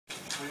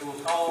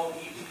call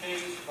each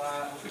case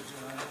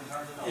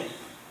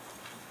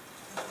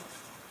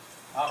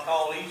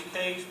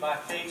by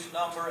case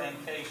number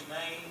and case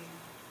name.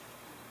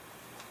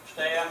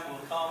 Staff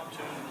will come to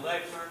the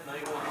lectern. They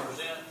will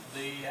present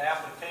the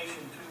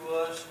application to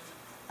us.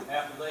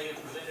 After they have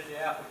presented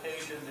the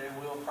application, there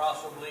will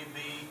possibly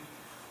be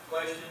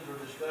questions or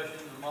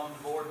discussions among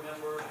the board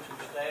members to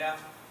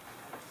staff.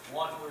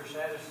 Once we're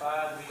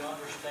satisfied, we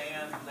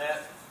understand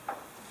that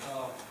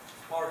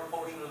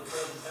portion of the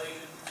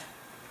presentation,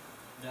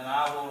 then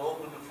I will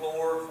open the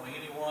floor for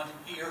anyone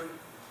here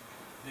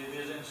that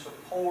is in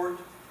support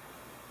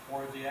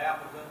or the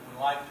applicant would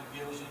like to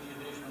give us any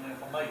additional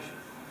information.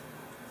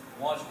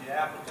 Once the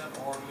applicant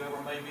or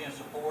whoever may be in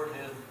support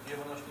has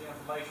given us the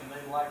information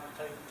they'd like to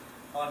take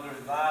under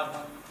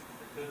advisement,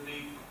 there could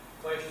be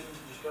questions,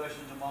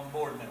 discussions among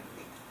board members.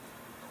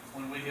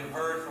 When we have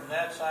heard from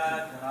that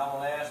side, then I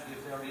will ask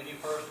if there are any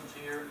persons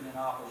here in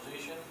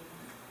opposition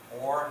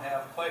or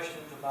have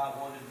questions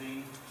about what is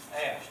being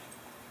asked.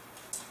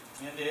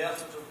 In the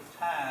essence of the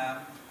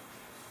time,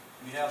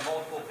 we have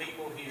multiple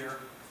people here.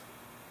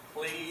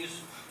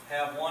 Please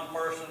have one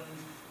person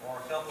or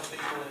a couple of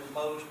people at the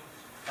most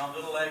come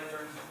to the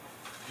lectern,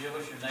 give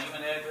us your name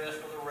and address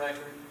for the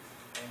record,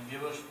 and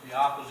give us the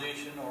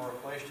opposition or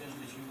questions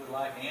that you would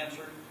like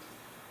answered.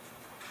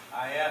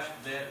 I ask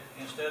that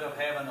instead of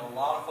having a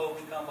lot of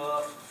folks come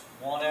up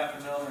one after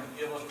another and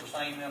give us the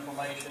same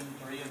information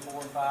 3 and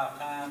 4 and 5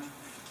 times,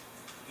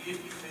 if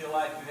you feel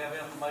like you have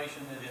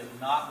information that has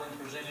not been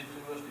presented to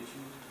us that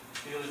you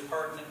feel is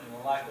pertinent and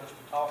would like us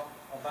to talk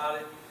about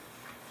it,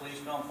 please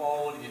come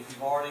forward. If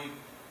you've already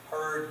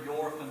heard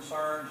your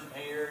concerns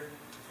aired,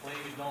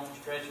 please don't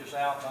stretch us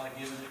out by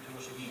giving it to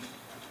us again.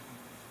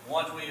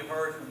 Once we have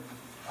heard from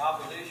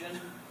opposition,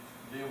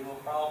 there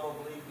will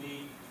probably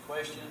be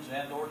questions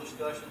and or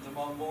discussions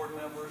among board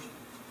members.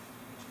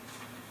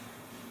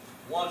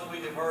 Once we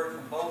have heard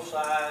from both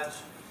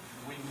sides,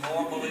 we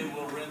normally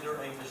will render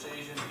a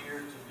decision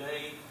here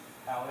today.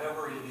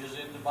 However, it is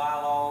in the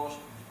bylaws.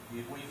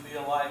 If we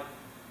feel like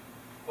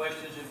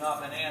questions have not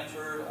been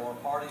answered or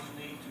parties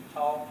need to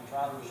talk to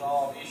try to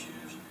resolve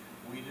issues,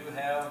 we do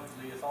have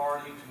the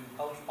authority to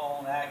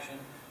postpone action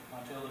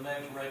until the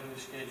next regularly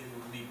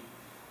scheduled meeting.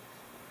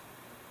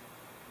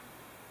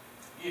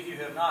 If you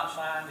have not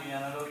signed in,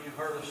 I know you've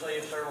heard us say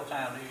it several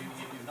times, if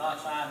you've not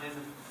signed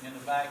in the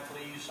back,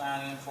 please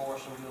sign in for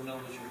us so we'll know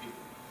that you're here.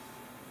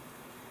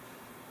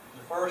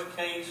 The first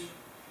case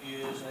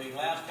is a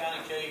Lowndes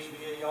County case,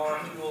 VAR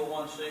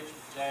 2016-02,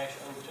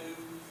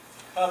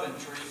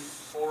 Coventry,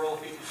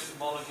 4052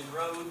 Mulligan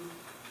Road.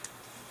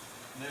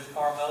 Ms.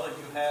 Carmella,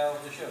 you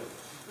have the show.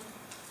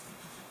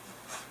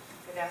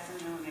 Good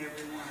afternoon,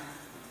 everyone.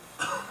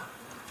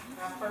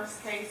 My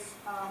first case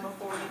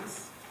before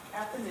this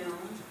afternoon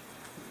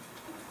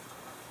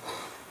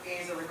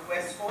is a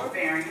request for a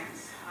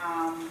variance.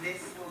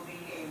 This will be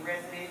a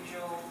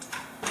residential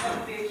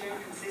subdivision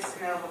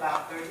consisting of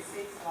about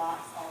 36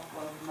 lots off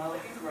of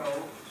Mulligan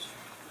Road.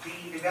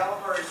 The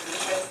developer is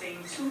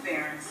requesting 2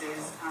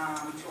 variances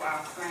to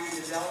our plan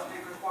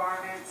development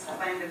requirements.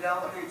 Plan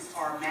developments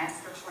are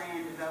master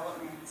plan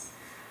developments.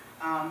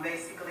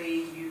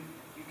 Basically, you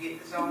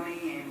get the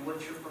zoning and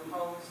what you're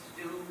proposed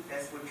to do,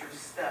 that's what you're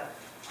stuck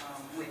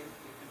with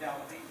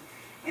developing.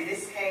 In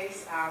this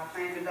case, our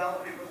plan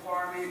development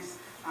requirements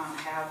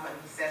have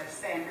a set of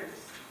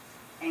standards,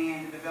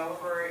 and the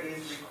developer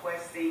is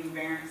requesting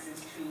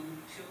variances to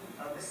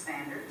 2 of the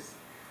standards.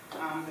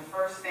 The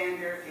first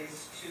standard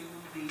is to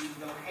the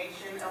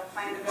location of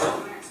plan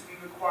developments. We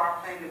require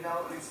plan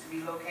developments to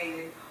be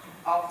located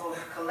off of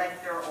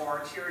collector or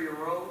arterial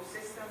road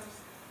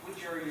systems,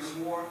 which are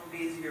your more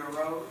busier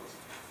roads.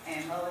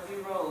 And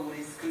Mulligan Road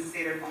is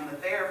considered on the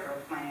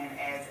thoroughfare plan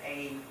as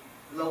a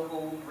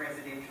local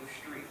residential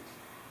street.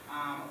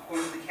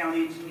 According to the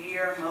county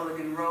engineer,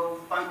 Mulligan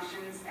Road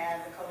functions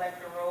as a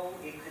collector road.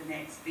 It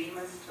connects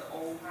Bemis to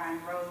Old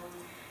Pine Road,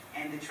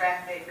 and the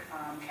traffic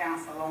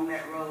counts along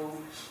that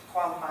road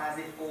qualifies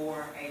it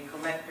for a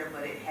collector,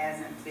 but it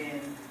hasn't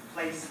been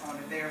placed on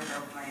the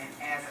thoroughfare plan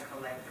as a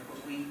collector,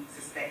 but we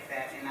suspect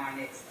that in our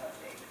next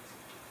update.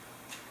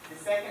 The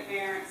second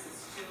variance is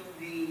to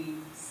the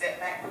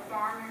setback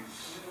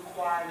requirements. We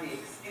require the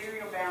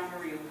exterior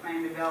boundary of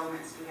plan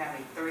developments to have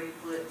a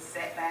 30-foot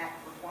setback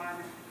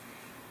requirement.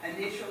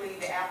 Initially,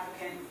 the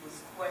applicant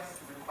was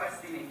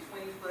requesting a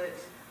 20-foot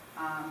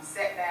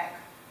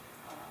setback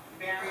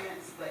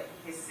variance, but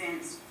he has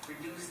since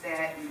reduced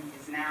that and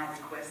is now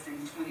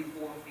requesting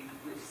 24 feet,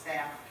 which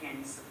staff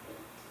can support.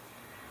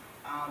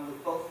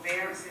 With both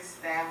variances,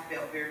 staff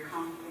felt very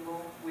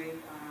comfortable with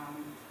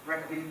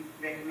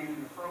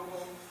recommending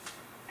approval,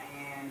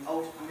 and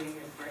ultimately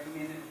has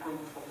recommended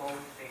approval for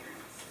both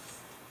variances.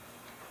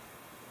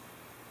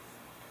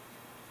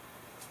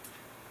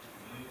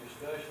 Any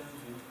discussions,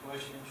 any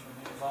questions from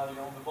anybody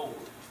on the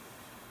board?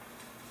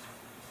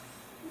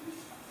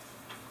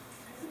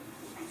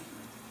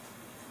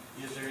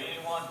 Is there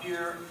anyone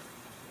here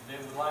that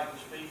would like to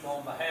speak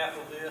on behalf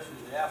of this?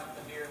 Is the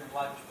applicant here that would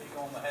like to speak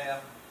on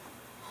behalf?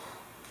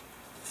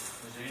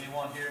 Is there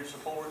anyone here in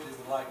support that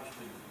would like to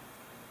speak?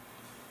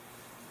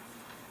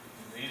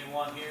 there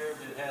anyone here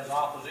that has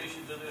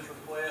opposition to this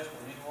request, or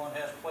anyone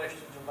has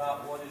questions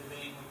about what is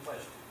being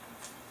requested?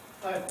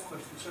 I have a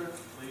question, sir.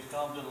 Please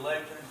come to the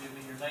lectern and give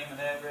me your name and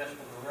address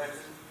for the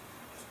record.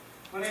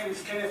 My name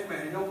is Kenneth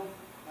Manuel.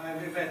 I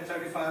live at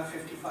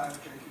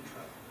 3555 Turkey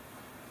Trail.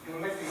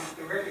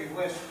 Directly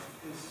west of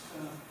this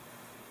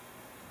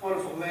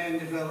wonderful land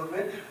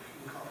development, you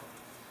can call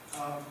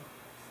it.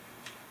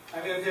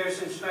 I lived there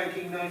since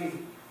 1990.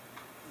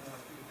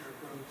 Dirt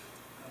roads,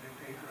 other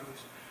paved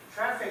roads.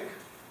 Traffic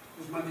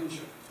was my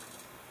concern.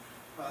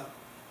 But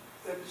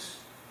let's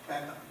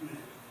back up a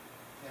minute.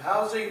 The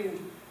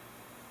housing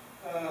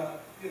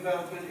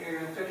development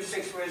area,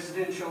 36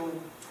 residential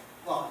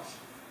lots.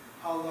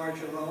 How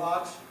large are the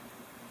lots?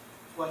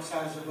 What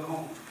size are the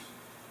homes?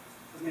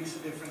 It makes a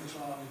difference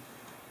on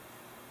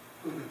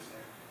who lives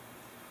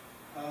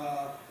there.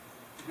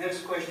 The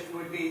next question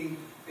would be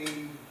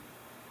the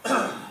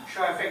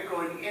traffic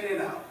going in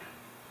and out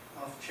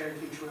of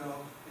Cherokee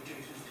Trail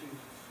adjacent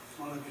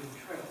to Mulligan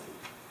Trail,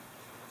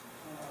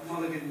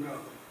 Mulligan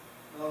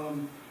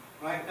Road.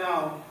 Right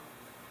now,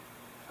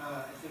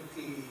 I think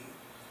the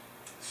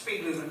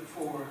speed limit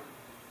for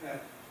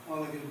that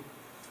Mulligan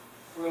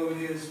Road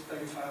is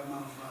 35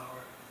 miles an hour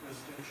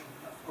residential,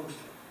 not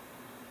posted.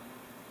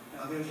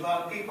 Now, there's a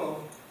lot of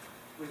people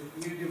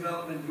with new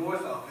development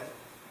north of it,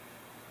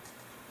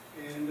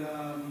 and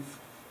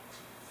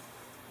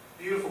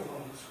beautiful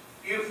homes,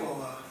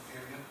 beautiful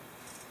area.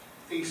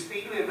 The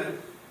speed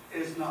limit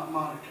is not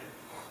monitored.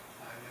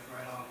 I live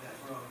right on that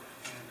road,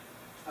 and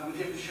I'm a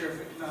deputy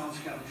sheriff at the Lowndes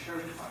County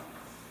Sheriff's Department.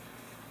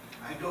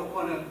 I don't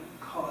want to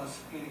cause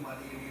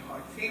anybody any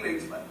hard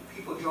feelings, but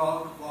people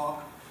jog,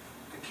 walk,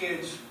 the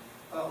kids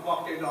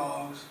walk their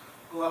dogs,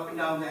 go up and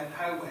down that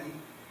highway,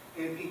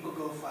 and people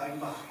go flying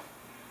by.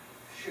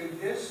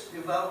 Should this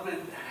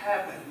development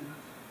happen,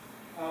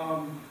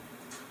 I'd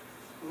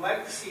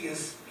like to see a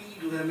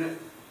speed limit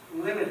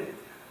limited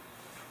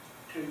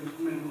to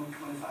minimum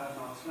 25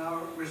 miles an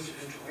hour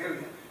residential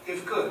area,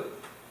 if good.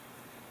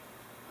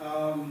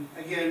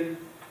 Again,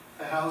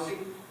 the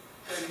housing,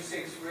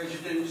 36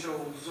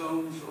 residential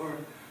zones or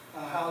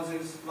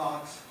houses,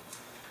 lots,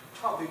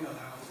 probably other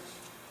houses.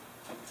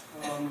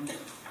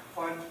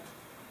 What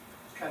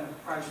kind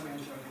of price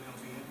range are they going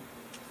to be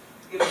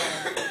in?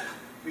 Impact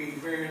be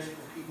various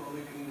for people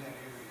living in that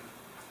area.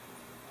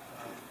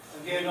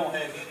 Again, we don't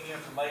have any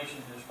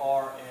information as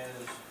far as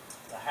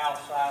the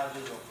house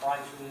sizes or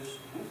prices.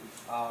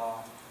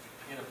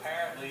 It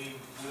apparently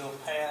will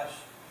pass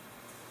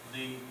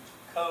the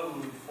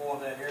code for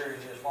that area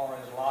as far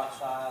as lot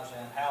size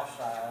and house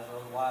size,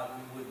 otherwise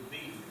we wouldn't be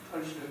here.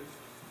 Understood.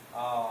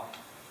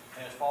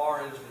 As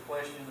far as the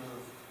question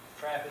of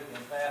traffic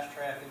and fast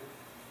traffic,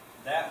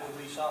 that would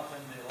be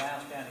something that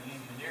Lowndes County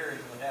Engineering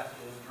would have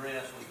to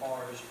address as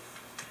far as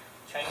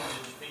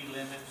changing speed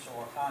limits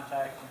or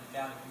contacting the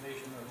county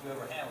commission or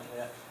whoever handles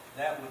that.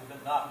 That would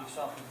not be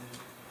something that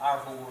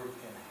our board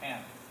can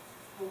handle.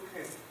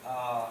 Okay.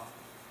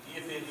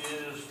 If it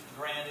is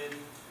granted,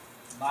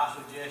 my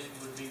suggestion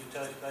would be to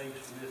touch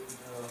base with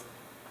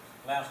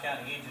Lowndes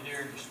County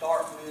Engineer to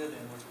start with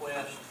and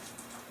request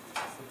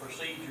the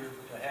procedure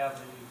to have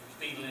the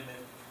speed limit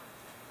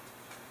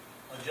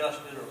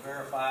adjusted or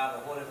verified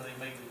or whatever they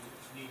may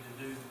need to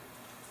do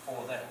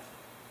for that.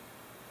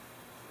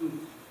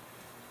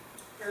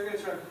 Very good,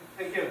 sir.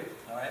 Thank you.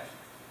 All right.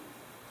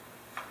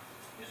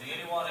 Is there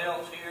anyone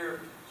else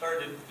here?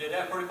 Sir, did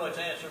that pretty much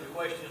answer the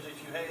questions that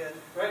you had?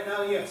 Right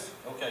now, yes.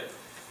 Okay.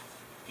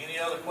 Any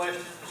other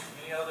questions?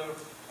 Any other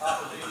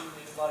opposition?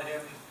 Anybody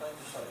have anything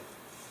to say?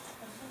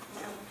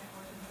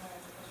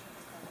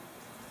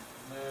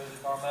 Ms.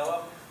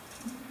 Carmella?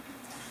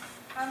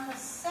 On the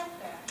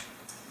setback,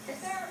 is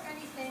there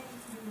anything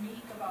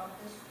unique about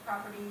this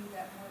property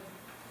that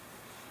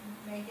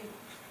would make it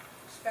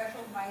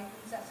special by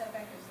that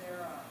setback? Is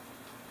there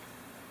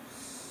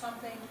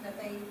something that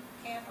they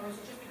can't, or is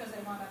it just because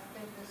they want to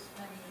fit this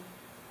many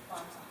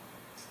lots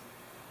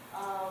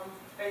on?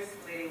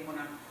 Basically, they want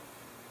to,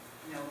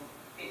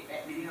 fit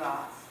that many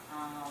lots.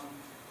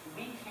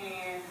 We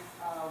can,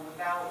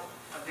 without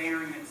a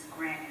variance,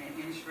 grant an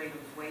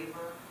administrative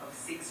waiver of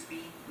 6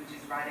 feet, which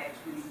is right at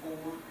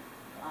 24.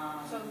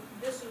 So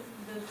this would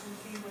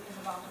be within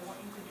the bounds of what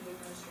you could do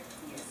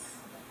administratively? Yes.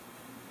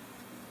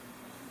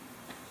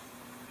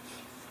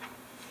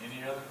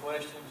 Any other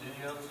questions?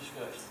 Any other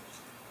discussions?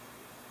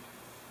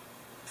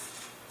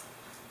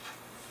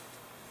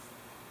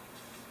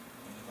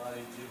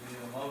 Anybody give me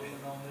a motion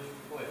on this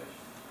request?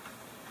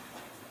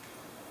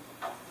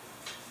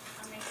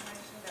 I make a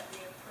motion that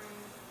we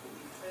approve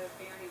the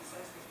variance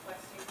as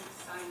requested,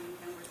 signing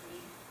number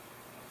E,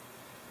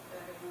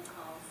 that it won't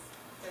cause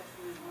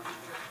detriment or other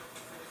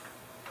purposes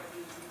for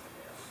the intent of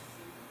the LCC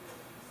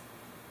buildings.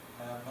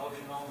 Have a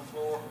motion on the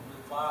floor from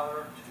Ms.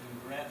 Fowler to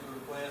grant the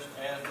request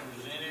as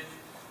presented,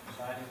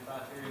 citing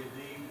criteria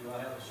D. Do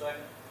I have a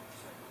second?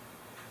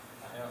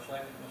 I have a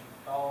second, Mr.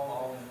 McCall.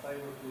 All in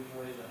favor, please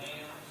raise your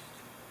hands.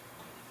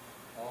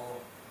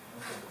 All,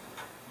 okay.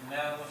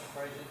 Unanimous,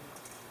 Tracy?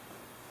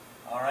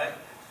 All right.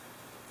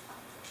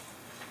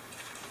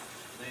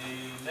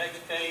 The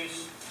next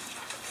case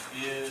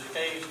is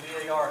case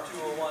VAR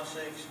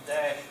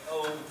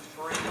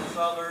 2016-03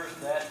 Southers.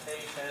 That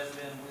case has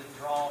been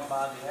withdrawn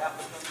by the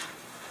applicant.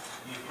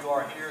 If you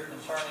are here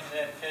concerning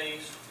that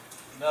case,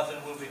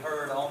 nothing will be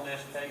heard on this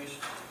case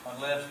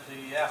unless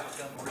the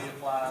applicant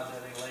reapplies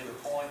at a later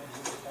point, at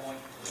which point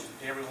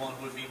everyone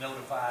would be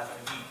notified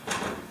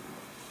immediately.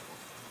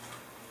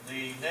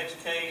 The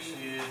next case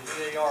is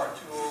VAR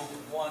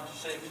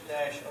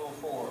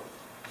 2016-04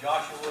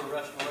 Joshua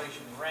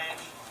Restoration Ranch,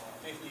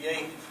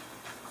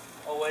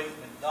 5808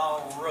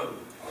 McDonald Road.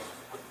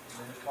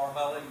 Ms.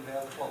 Carmella, you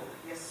have the floor.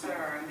 Yes,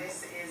 sir. And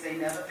this is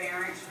another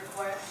variance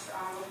request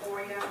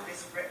before you.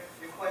 This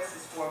request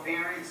is for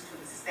variance to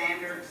the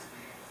standards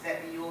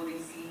that the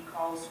UODC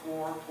calls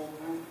for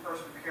group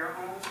personal care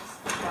homes.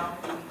 The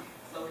property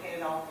is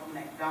located off of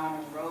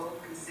McDonald Road,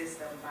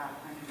 consists of about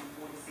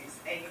 146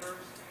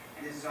 acres,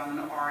 and is zoned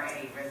RA,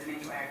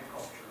 residential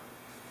agriculture.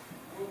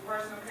 Group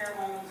personal care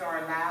homes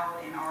are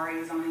allowed in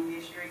RA zoning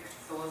districts,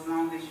 so as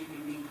long as you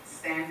can meet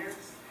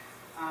standards.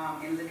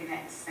 In looking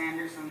at the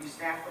standards on your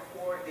staff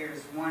report,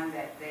 there's one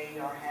that they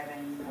are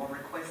having or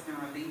requesting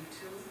relief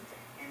to,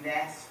 and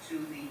that's to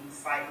the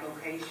site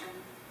location.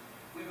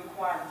 We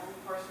require group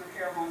personal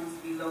care homes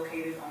to be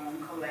located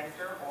on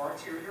collector or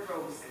arterial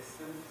road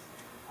systems.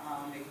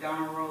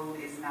 McDonald Road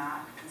is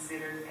not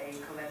considered a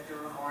collector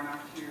or an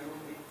arterial.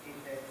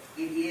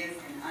 It is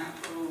an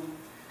unapproved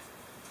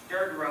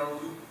dirt road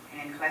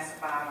and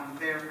classified on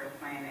their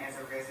plan as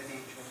a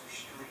residential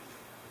street.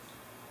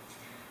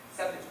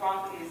 Subject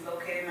property is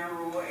located in a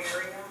rural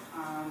area.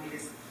 Our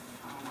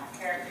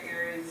character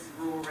area is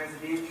rural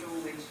residential,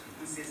 which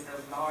consists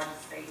of large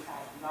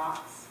estate-type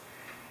lots.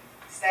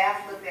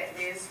 Staff looked at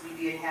this. We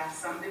did have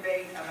some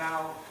debate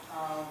about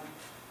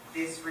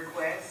this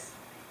request,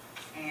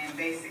 and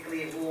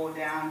basically it boiled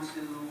down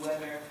to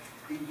whether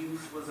the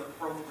use was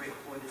appropriate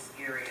for this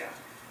area.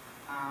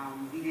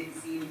 We didn't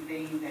see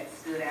anything that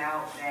stood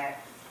out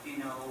that,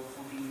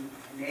 would be a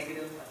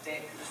negative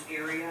effect to this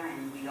area,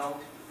 and we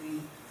ultimately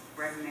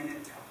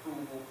recommended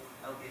approval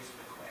of this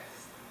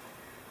request.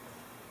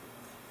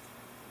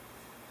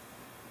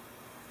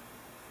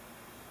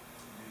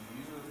 Do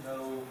you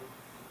know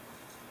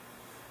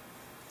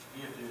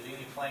if there's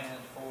any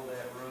plans for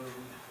that road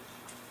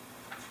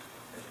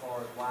as far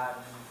as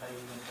widening,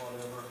 paving,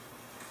 whatever?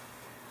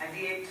 I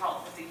did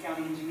talk with the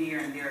county engineer,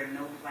 and there are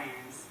no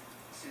plans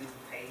to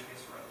pave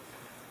this road.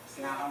 It's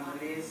not on the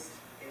list.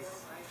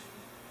 It's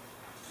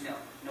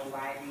no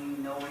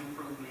widening, no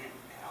improvement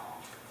at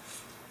all.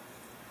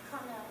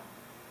 Carmella,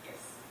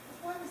 Yes.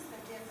 what is the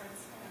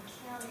difference in a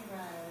county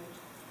road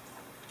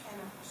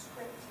and a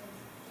prescriptive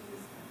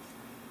easement?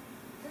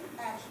 Who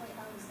actually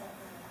owns that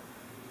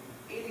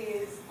road? It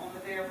is, on the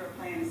Fairfield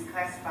plan, is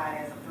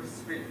classified as a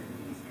prescriptive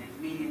easement,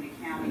 meaning the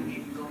county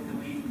didn't go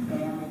through any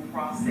formal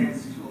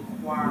process to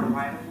acquire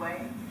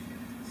right-of-way.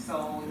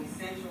 So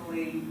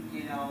essentially,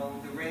 the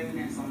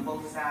residents on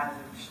both sides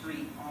of the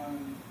street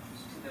own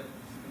to the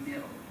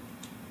middle.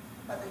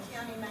 But the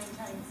county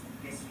maintains it.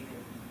 Yes, we do.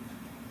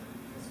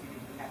 Yes, we do.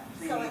 We have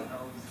So plenty of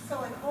those. So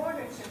in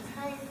order to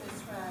pave this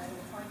road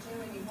or do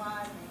any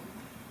widening,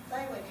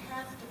 they would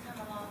have to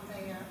come along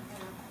there and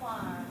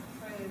acquire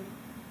through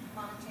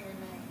monetary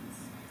means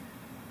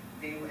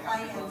They would have to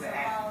lands go of the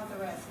all of the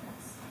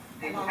residents.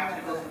 They would along have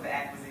to that go road. through the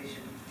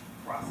acquisition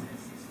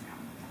process, yes,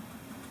 ma'am.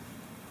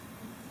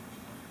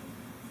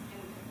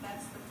 And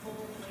that's the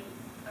full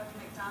length of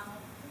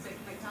McDonald.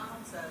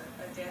 McDonald's a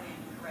dead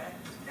end,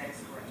 correct? That is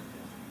correct.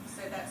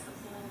 So that's the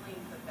full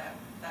length of that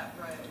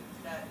road,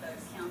 that the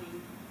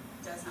county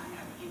does not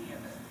have any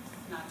of it,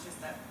 not just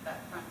that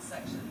front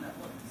section that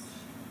looks,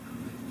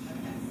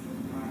 okay.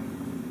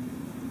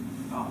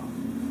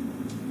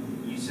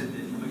 You said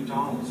that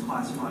McDonald is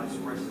classified as a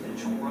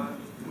residential road,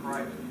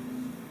 correct?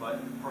 But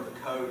per the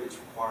code, it's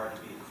required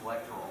to be a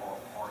collector or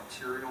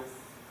arterial.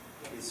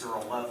 Is there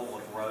a level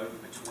of road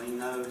between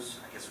those?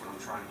 I guess what I'm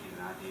trying to get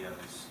an idea of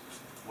is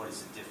what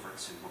is the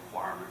difference in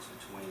requirements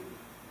between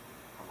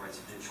a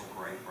residential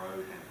grade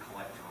road and a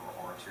collector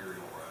or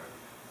arterial road?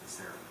 Is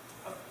there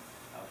a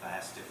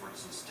vast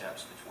difference in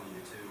steps between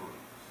the two? Or?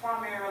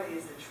 Primarily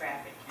is the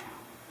traffic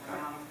count, the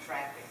amount of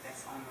traffic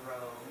that's on the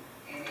road.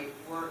 And it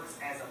works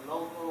as a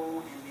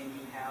local, and then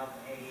you have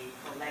a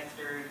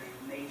collector, then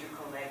major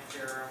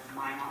collector,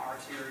 minor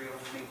arterial,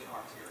 major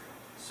arterial.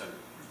 So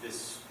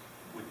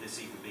would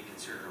this even be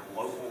considered a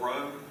local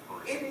road?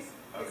 Or It is,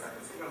 okay. it's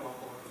considered a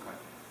local road. Okay.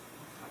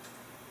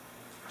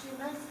 Do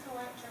most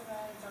collector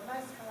roads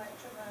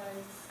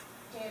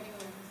dead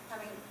ends? I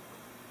mean,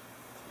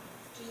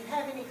 do you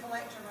have any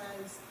collector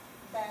roads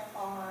that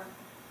are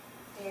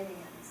dead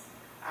ends?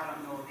 I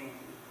don't know of any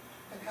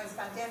Because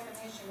by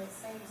definition, it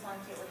seems like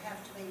it would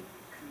have to be,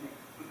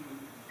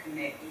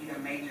 connect either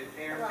major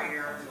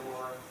thoroughfares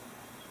or,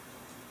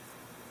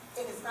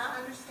 it is my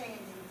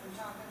understanding from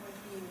talking with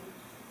you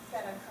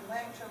that a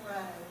collector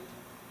road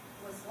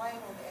was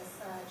labeled as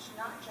such,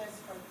 not just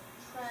for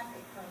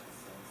traffic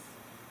purposes,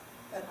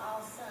 but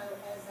also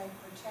as a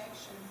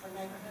protection for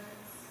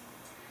neighborhoods.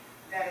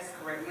 That is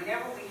correct.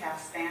 Whenever we have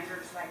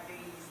standards like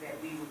these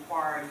that we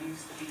require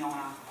use to be on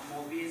a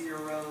more busier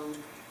road,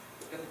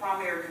 the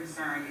primary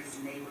concern is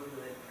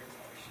neighborhood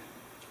protection.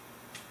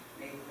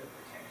 Neighborhood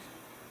protection.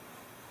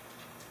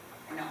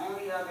 And the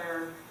only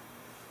other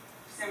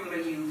similar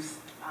use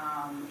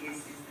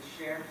is the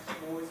Sheriff's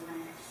Boys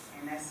Ranch,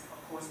 and that's of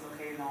course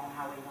located on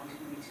Highway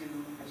 122,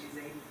 which is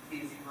a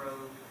busy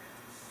road.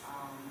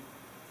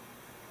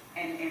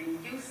 And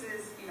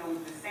uses, you know,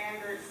 the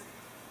standards,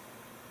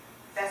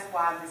 that's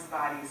why this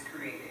body is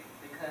created,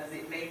 because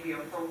it may be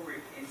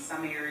appropriate in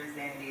some areas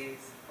than it is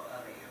for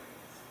other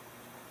areas.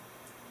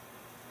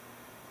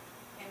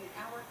 And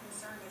our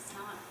concern is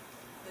not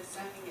the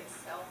zoning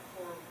itself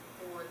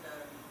for the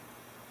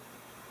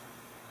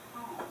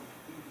home.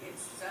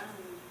 It's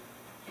zoned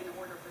in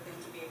order for them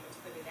to be able to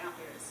put it out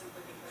there. It's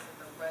simply because of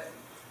the road.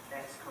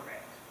 That's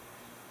correct.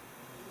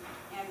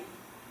 And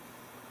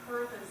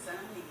per the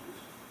zoning,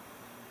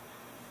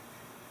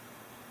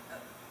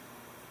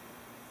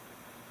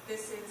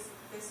 this is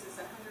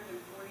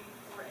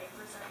 144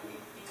 acres, I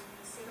believe, being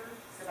considered.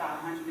 It's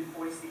about 146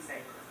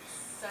 acres.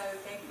 So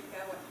they could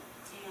go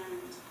and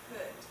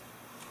put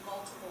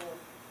multiple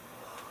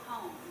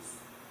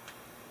homes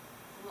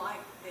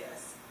like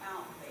this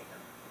out there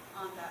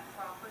on that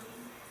property.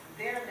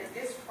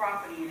 This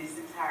property in its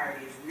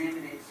entirety is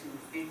limited to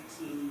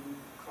 15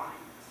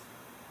 clients.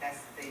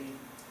 That's the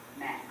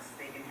max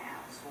they can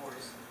have as far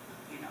as,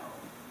 you know,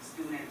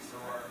 students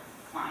or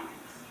clients.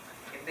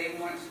 If they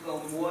want to go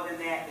more than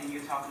that, then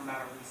you're talking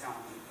about a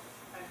rezoning.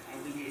 Okay.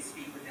 And we did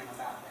speak with them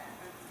about that.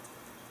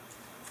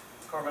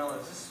 Carmela,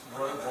 is this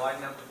road wide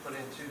enough to put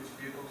in two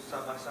vehicles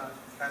side by side,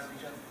 past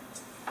each other?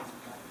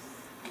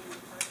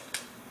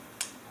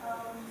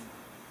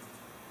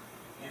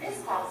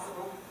 It's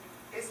possible.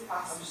 It's I'm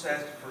possible. just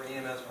asking for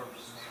EMS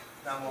purposes,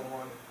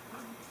 911.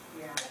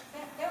 Yeah.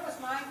 That was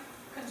my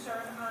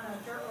concern on a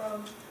dirt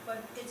road,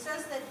 but it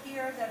says that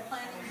here that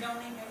planning,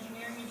 zoning,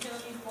 engineering,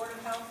 utilities, board of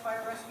health,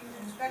 fire rescue,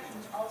 and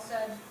inspections all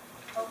said,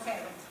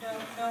 okay, no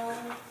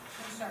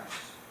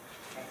concerns.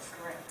 That's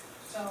correct.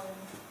 So,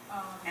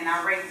 And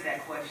I raised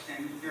that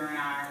question during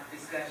our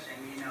discussion,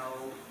 you know,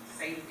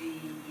 safety,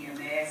 EMS,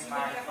 even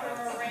fire after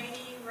a trucks.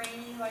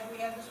 rainy like we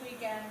had this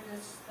weekend, the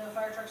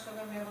fire truck's still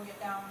gonna be able to get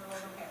down the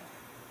road okay.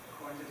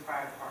 According to the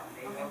fire department,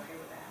 they were Okay. okay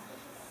with that.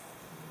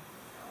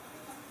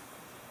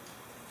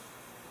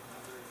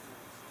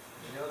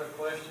 Any other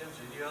questions,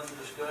 any other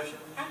discussion?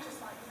 I'd just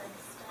like to make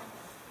a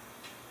statement.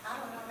 I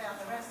don't know about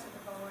the rest of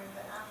the board,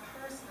 but I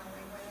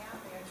personally went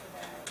out there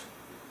today,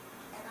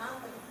 and I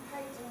would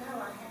hate to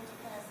know I had to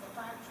pass the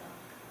fire truck,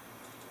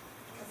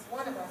 because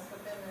one of us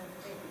would have been in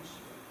the ditch.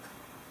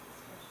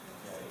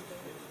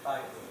 It's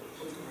tight.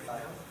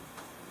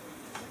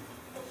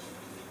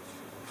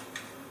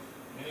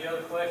 Any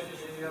other questions,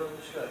 any other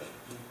discussion?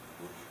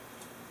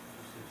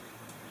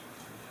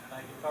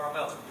 Thank you,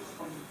 Carmel.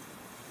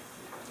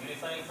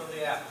 Anything from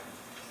the applicant?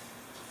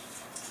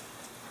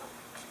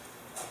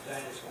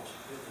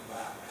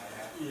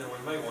 Yeah, we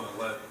may want to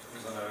let,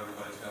 because I know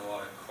everybody's got a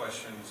lot of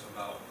questions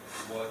about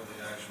what the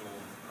actual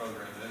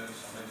program is.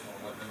 I may just want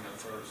to let them go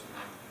first and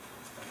then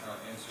kind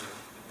of answer.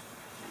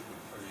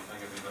 Or do you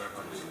think it'd be better if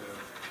I just do it?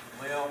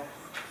 Well,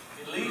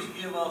 at least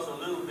give us a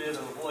little bit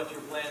of what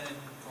you're planning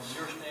from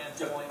your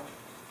standpoint,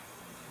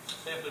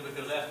 simply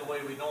because that's the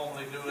way we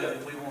normally do it,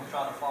 and we want to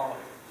try to follow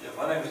it. Yeah,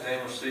 my name is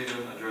Daniel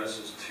Stephen, address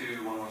is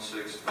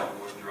 2116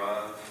 Dogwood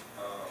Drive.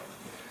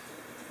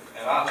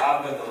 And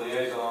I've been the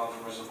liaison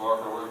for Mr.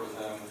 Barker, I work with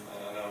him,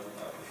 I know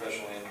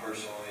professionally and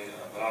personally,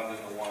 but I've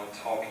been the one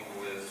talking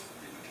with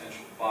the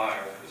potential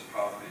buyer of this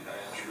property,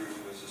 Diane True,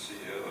 who is the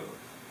CEO of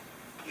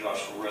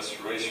Joshua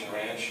Restoration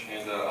Ranch.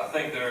 And I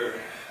think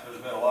there's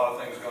been a lot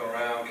of things going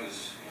around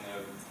because, you know,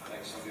 I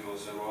think some people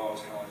have said, well,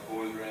 it's kind of like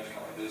Boys Ranch,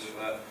 kind of like this or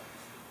that.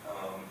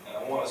 And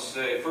I want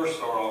to first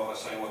start off by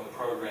saying what the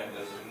program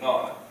is and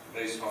not,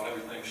 based on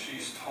everything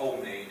she's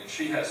told me. And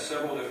she has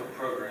several different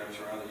programs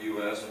around the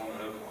U.S., one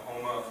in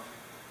Oklahoma,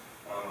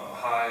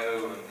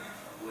 Ohio, and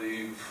I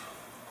believe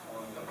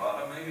one in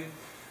Nevada, maybe.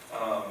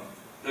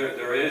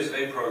 There is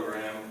a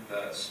program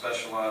that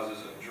specializes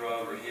in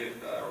drug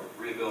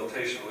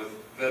rehabilitation with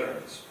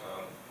veterans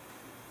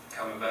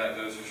coming back,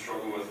 those who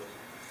struggle with,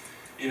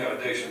 you know,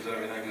 addictions and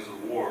everything because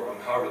of the war.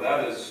 However,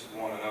 that is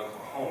one in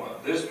Oklahoma.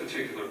 This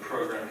particular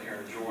program here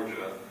in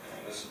Georgia,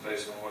 and this is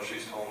based on what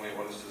she's told me,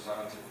 what it's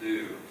designed to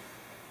do,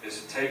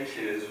 is to take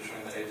kids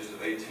between the ages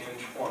of 18 and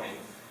 20,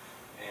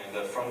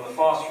 and from the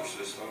foster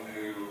system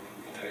who,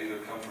 you know, either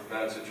come from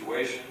bad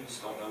situations,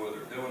 don't know what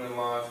they're doing in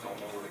life, don't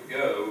know where to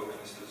go, and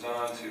it's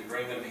designed to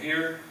bring them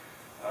here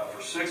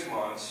for 6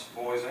 months,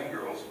 boys and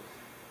girls,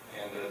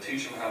 and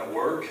teach them how to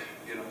work,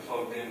 get them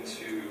plugged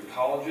into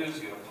colleges,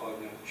 get them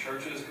plugged into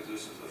churches, because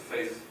this is a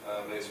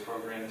faith-based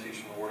program,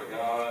 teaching the Word of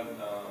God.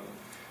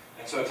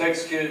 And so it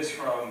takes kids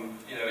from,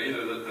 you know,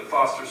 either the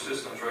foster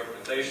system's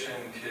recommendation,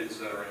 kids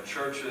that are in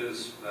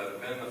churches that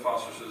have been in the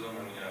foster system,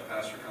 and, you know, a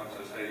pastor comes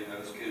and says, hey, you know,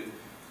 this kid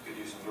could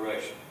use some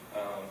direction.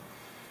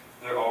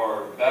 There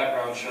are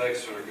background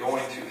checks that are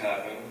going to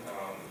happen.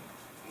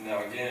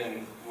 Now,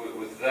 again,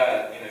 with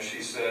that,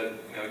 she said,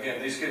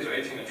 again, these kids are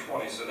 18 and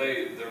 20, so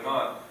they're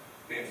not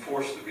being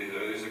forced to be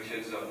there. These are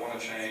kids that want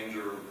to change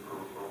or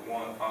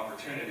want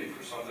opportunity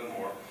for something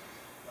more.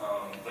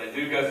 They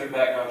do go through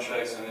background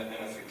checks, and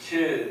if a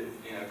kid,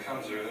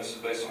 comes there, and this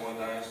is based on what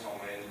Diane's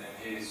told me, and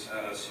he's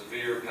had a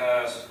severe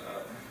past,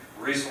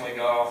 recently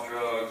got off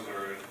drugs,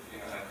 or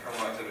had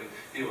criminal activity,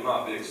 he will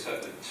not be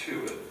accepted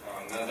to it.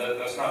 Now,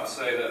 that's not to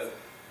say that,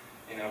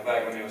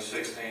 back when he was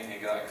 16, he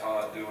got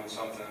caught doing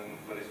something,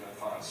 but he's been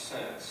fine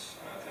since.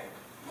 And I think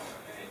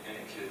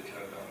any kid could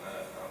have done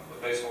that.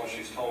 But based on what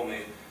she's told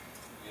me,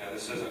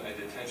 this isn't a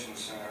detention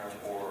center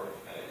or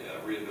a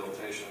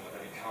rehabilitation of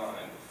any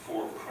kind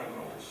for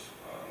criminals.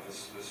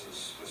 This is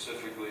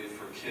specifically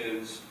for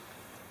kids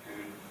who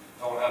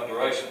don't have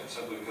direction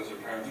simply because their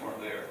parents weren't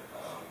there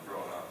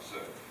growing up. So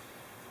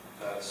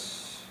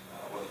that's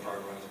what the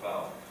program is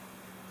about.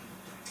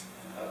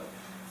 And,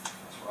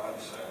 that's what I have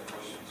to say. Any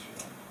questions?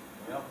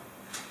 Well,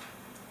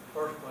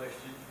 first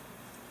question,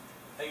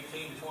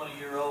 18 to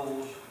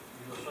 20-year-olds,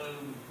 you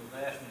assume the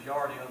vast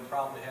majority of them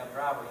probably have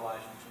driver's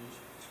licenses.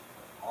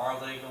 Are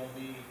they going to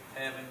be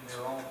having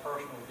their own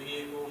personal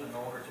vehicles in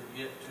order to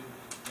get to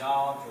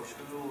jobs or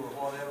school or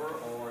whatever,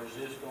 or is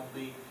this going to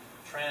be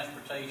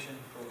transportation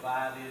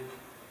provided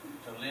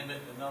to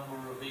limit the number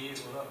of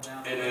vehicles up and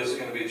down the road? It is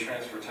going to be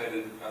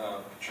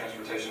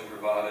transportation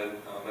provided.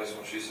 Based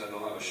on what she said,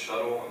 they'll have a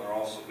shuttle, and there'll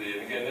also be,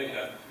 and again,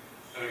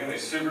 there's going to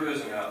be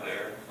supervision out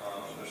there.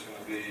 There's going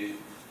to be,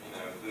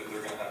 they're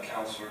going to have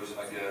counselors,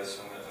 I guess,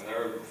 and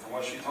they're, from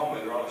what she told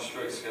me, they're on a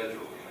strict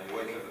schedule. You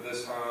wake up at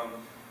this time,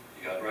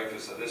 you got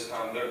breakfast at this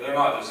time. They're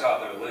not just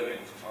out there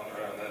living on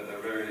their own. They're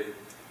very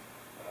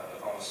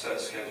on a set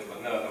schedule.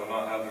 But no, they will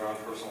not have their own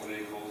personal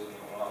vehicles, and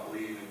they will not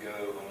leave and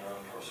go on their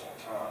own personal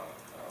time.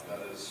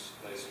 That is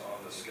based on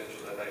the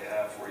schedule that they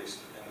have for each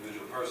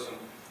individual person,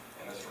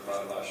 and it's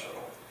provided by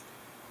shuttle.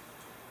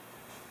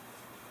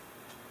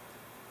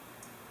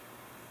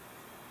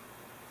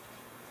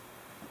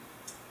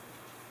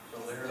 So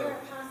Is there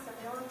a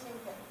possibility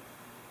that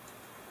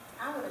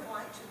I would have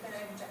liked to have been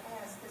able to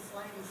ask this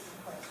lady some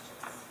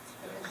questions?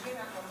 Because you're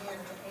not going to be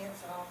able to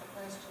answer all the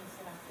questions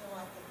that I feel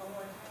like the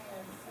board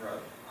has. Right.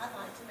 I'd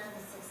like to know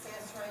the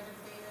success rate of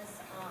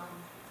this.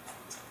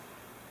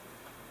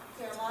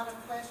 There are a lot of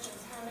questions.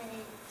 How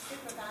many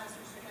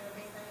supervisors are going to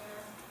be there?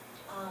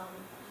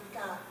 You've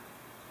got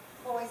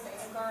boys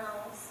and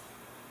girls.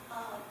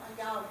 Are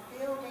y'all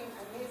building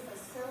a new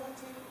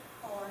facility,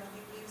 or are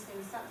you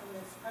using something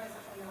that's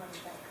presently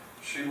already there?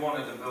 She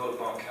wanted to build a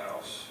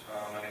bunkhouse,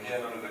 and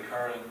again, under the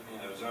current,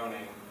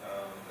 zoning,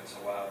 it's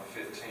allowed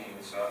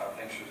 15. So I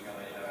think she was going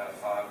to, have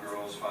 5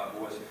 girls, 5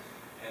 boys.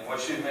 And what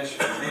she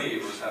mentioned to me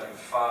was having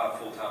 5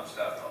 full-time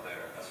staff out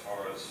there as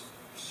far as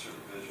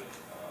supervision.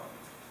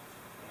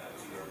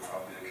 There's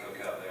probably a cook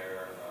out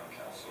there,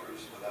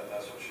 counselors, but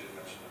that's what she had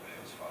mentioned to me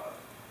was 5.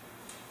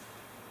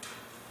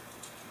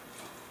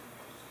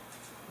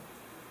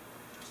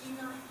 Do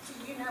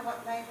you know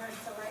what made her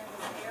select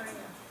this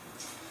area?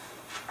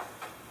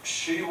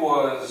 She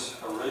was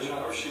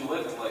she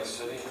lived in Lake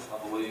City, I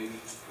believe,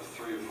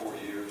 for 3 or 4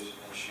 years,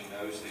 and she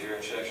knows the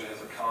area. She actually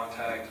has a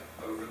contact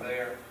over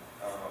there,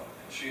 and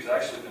she's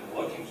actually been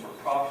looking for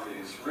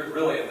properties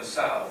really in the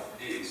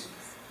southeast,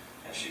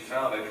 and she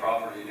found a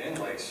property in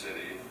Lake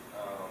City.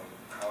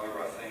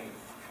 However, I think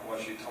from what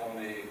she told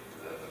me,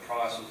 the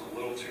price was a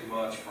little too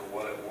much for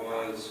what it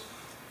was,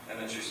 and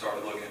then she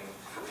started looking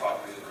for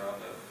properties around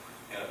the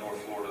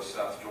North Florida,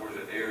 South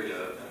Georgia area,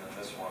 and then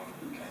this one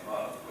came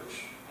up,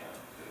 which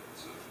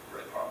it's a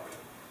great property.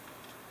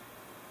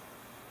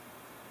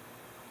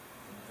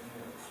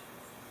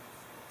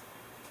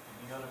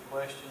 Any other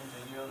questions?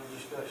 Any other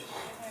discussion?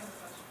 I have a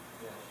question.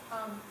 Yes.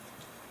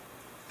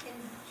 In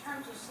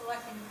terms of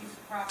selecting a piece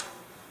of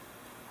property,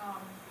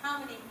 how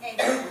many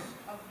acres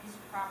of a piece of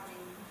property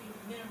would be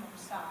the minimum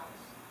size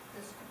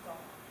this could go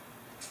on?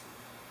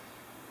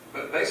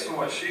 But based on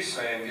what she's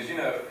saying, because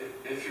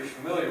if you're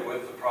familiar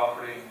with the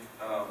property,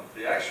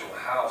 the actual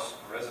house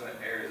resident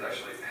area is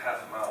actually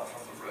half a mile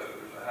from the road.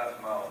 There's a half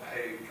a mile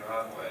paved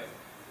driveway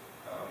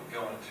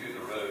going to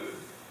the road.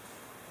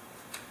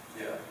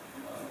 Yeah.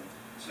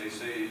 So you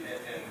see,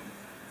 and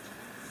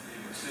you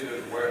can see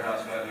there's a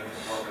warehouse back there,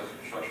 Mr. Marco's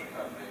construction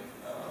company.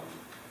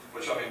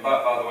 Which, I mean, by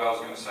the way, I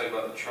was going to say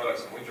about the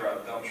trucks, and we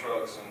drive dump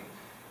trucks and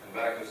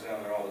backhoes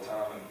down there all the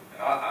time, and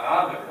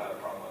I've never had a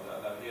problem with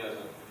that. He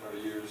hasn't in 30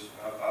 years.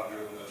 I've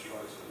driven those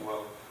trucks as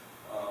well.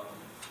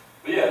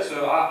 But yeah,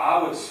 so I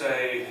would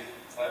say,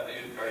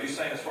 are you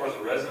saying as far as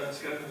the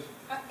residence goes?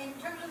 In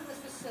terms of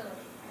this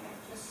facility,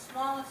 the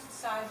smallest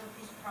size of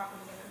piece of property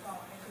that could go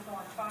on, it could go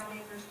on 5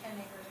 acres, 10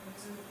 acres, and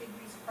this is a big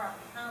piece of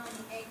property. How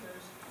many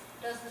acres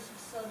does this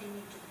facility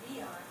need to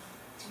be on?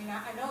 I mean,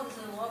 I know this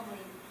is a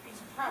lovely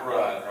piece of property.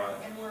 Right.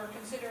 And we're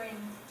considering,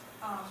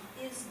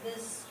 is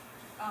this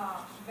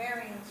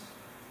variance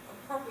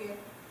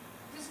appropriate,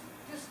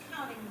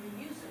 discounting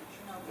the usage,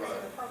 is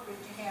it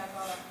appropriate to have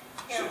a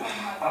care home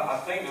like I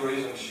think the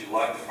reason she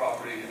liked the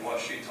property and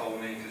what she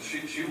told me, because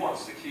she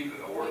wants to keep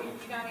it a Well, working.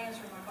 you're not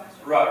answering my question.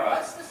 Right.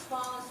 What's the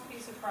smallest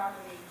piece of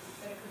property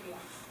that it could be on?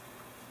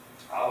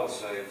 I would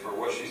say for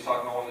what she's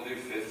talking about wanting to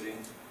do, 50,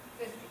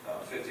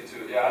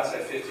 52, yeah, I'd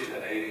say 50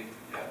 to 80,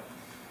 yeah.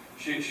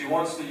 She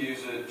wants to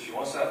use it, she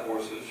wants to have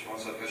horses,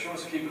 because she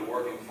wants to keep it a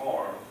working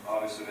farm.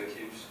 Obviously that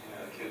keeps,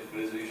 the kids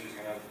busy. She's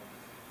going to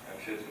have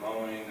kids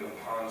mowing, doing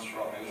pond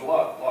straw. I mean, there's a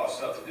lot of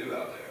stuff to do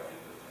out there,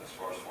 as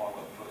far as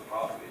farming for the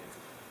property.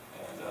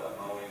 And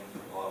mowing,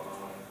 a lot of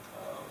mowing.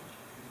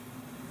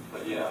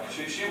 But yeah,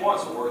 she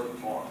wants a working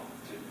farm,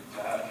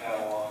 to have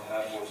cattle on, to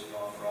have horses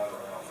on, ride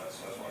around.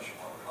 That's why she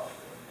wants a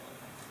property.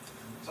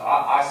 So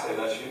I say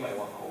that she may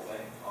want the whole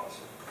thing,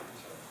 honestly.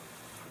 So.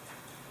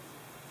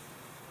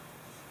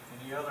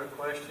 Any other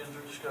questions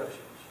or discussions?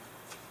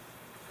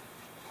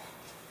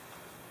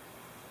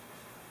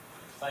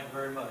 Thank you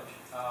very much.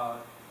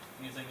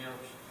 Anything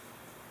else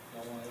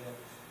y'all want to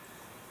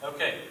add?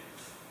 Okay.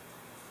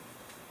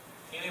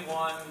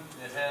 Anyone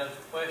that has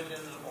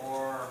questions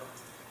or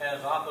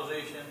has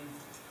opposition,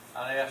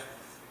 I'd ask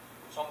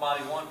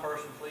somebody, one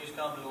person, please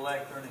come to the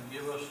lectern and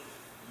give us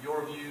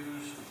your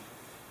views,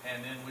 and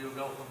then we'll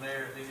go from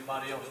there. If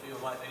anybody else feels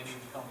like they need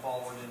to come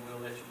forward, then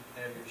we'll let you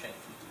have your chance.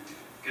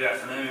 Good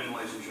afternoon,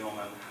 ladies and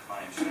gentlemen.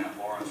 My name is Matt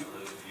Lawrence. For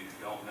those of you who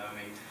don't know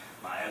me,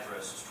 my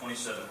address is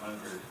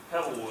 2700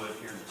 Pebblewood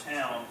here in the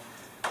town.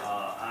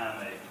 I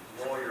am a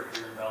lawyer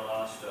here in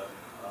Valdosta,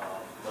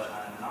 but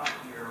I'm not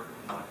here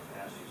in my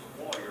capacity as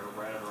a lawyer.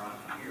 Rather,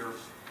 I'm here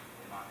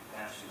in my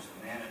capacity as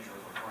the manager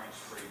of Franks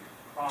Creek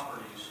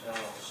Properties,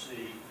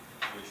 LLC,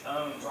 which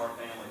owns our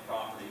family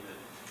property that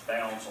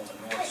bounds on the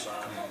north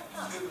side.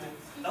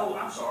 Oh,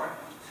 I'm sorry. I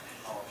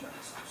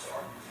apologize. I'm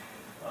sorry.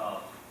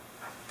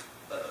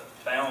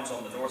 Bounds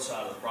on the north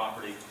side of the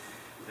property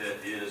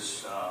that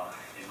is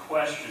in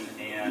question,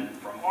 and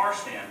from our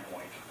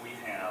standpoint, we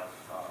have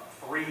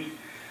 3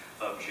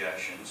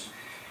 objections,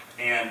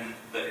 and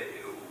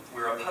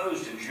we're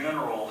opposed in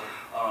general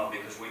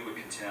because we would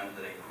contend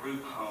that a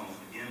group home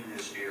in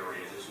this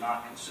area is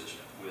not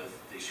consistent with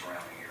the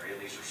surrounding area.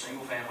 These are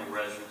single-family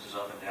residences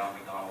up and down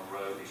McDonald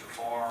Road. These are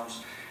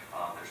farms.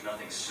 There's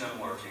nothing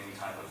similar to any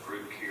type of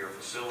group care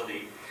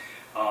facility,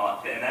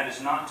 and that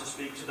is not to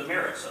speak to the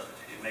merits of it.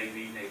 It may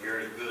be a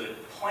very good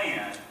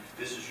plan.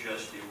 This is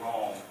just the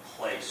wrong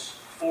place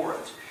for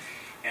it.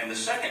 And the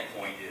second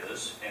point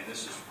is, and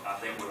this is, I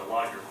think, what a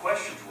lot of your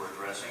questions were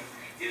addressing,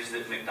 is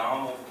that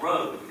McDonald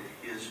Road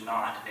is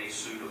not a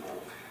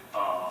suitable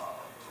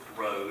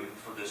road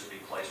for this to be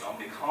placed on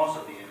because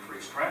of the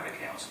increased traffic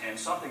counts. And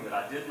something that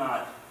I did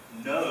not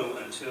know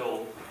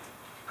until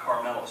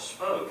Carmela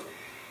spoke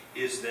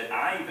is that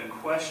I even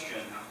question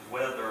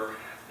whether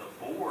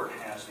the board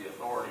has the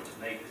authority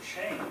to make the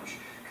change,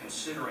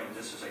 considering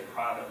this is a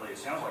privately, it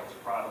sounds like it's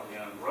a privately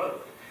owned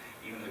road.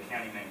 Even though the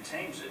county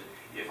maintains it,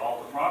 if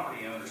all the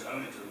property owners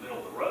own it to the middle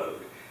of the road,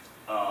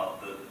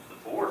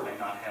 the board may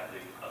not have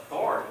the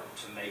authority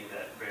to make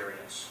that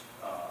variance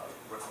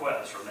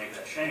request or make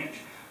that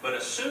change. But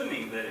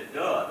assuming that it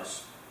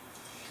does,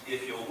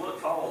 if you'll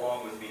follow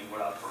along with me in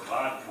what I've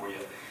provided for you,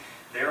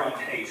 there on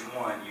page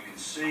 1, you can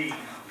see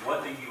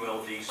what the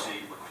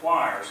ULDC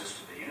requires this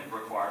to be, and it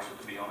requires it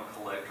to be on a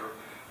collector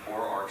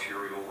or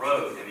arterial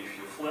road. And if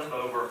you flip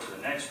over to the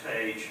next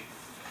page,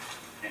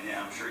 and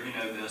I'm sure you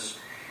know this,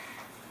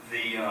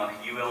 the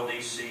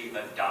ULDC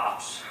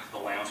adopts the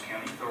Lowndes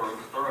County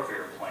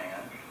Thoroughfare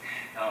Plan,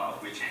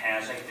 which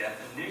has a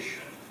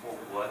definition for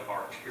what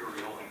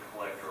arterial and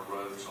collector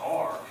roads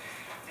are.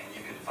 And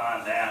you can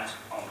find that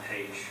on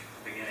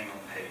beginning on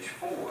page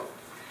 4.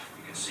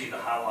 You can see the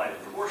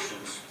highlighted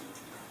portions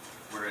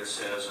where it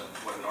says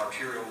what an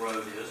arterial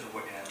road is and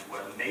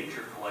what a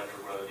major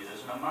collector road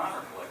is and a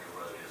minor collector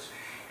road is.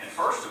 And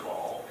first of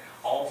all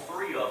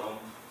 3 of them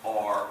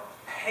are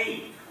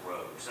paved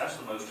roads. That's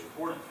the most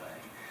important thing.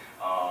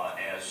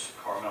 As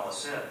Carmela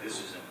said, this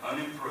is an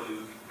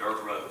unimproved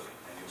dirt road,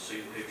 and you'll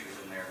see the pictures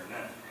in there in a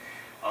minute.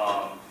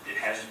 It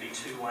has to be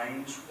 2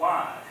 lanes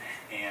wide,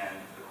 and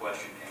the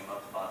question came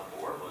up by the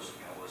board was,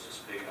 was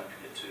this big enough to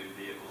get 2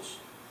 vehicles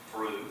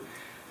through?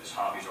 Ms.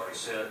 Hobby's already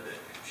said that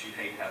she'd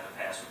hate to have to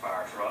pass a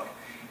fire truck,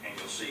 and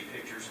you'll see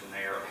pictures in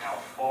there of how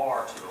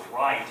far to the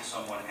right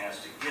someone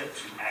has to get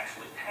to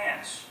actually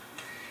pass.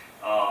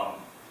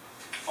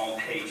 On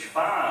page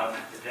 5,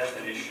 the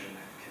definition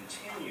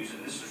continues,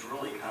 and this is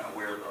really kind of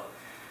where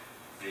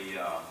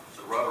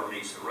the rubber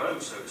meets the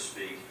road, so to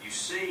speak. You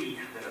see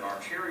that an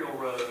arterial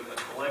road, a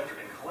collector,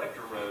 and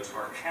collector roads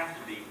have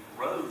to be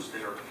roads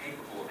that are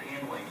capable of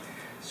handling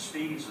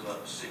speeds of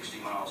up to 60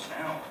 miles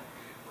an hour.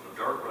 With a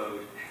dirt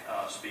road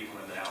speed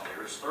limit out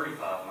there is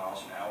 35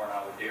 miles an hour, and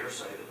I would dare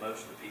say that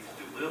most of the people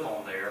who live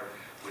on there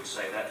would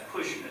say that's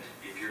pushing it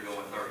if you're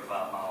going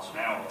 35 miles an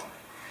hour on it.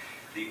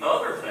 The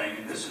other thing,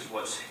 and this is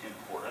what's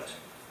important,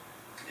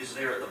 is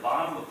there at the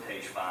bottom of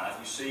page 5,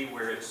 you see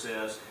where it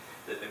says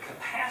that the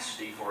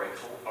capacity for an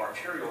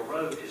arterial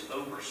road is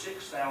over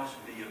 6,000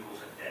 vehicles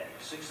a day,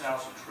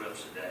 6,000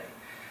 trips a day.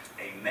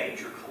 A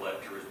major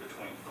collector is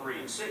between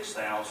 3,000 and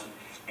 6,000,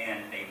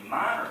 and a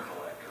minor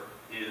collector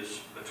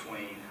is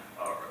between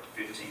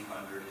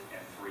 1,500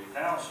 and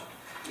 3,000.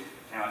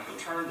 Now, if you'll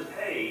turn the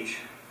page,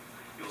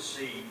 you'll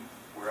see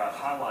where I've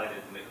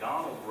highlighted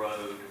McDonald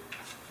Road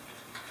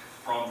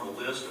from the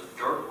list of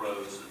dirt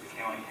roads that the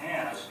county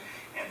has,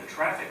 and the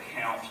traffic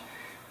count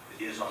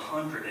is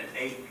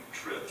 108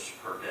 trips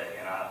per day.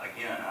 And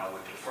I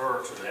would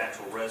defer to the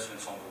actual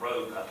residents on the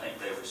road, but I think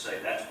they would say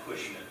that's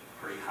pushing it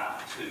pretty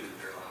high too.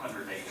 There's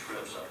 108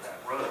 trips up that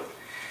road.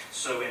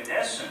 So in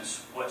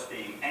essence, what's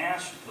being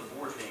asked, the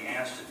board's being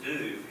asked to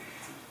do,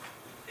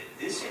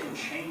 this isn't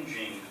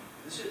changing,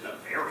 this isn't a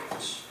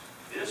variance.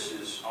 This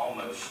is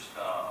almost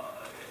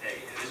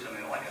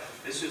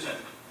this isn't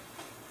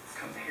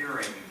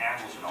comparing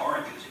apples and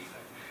oranges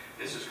even.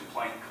 This is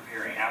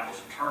comparing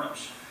apples and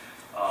turnips.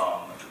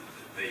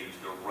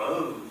 The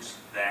roads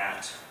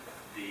that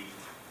the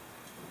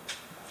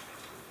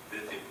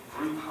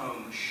group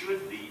home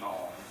should be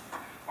on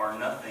are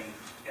nothing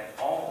at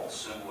all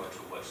similar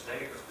to what's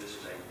there. This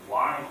is a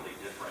widely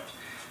different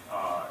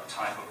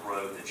type of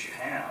road that you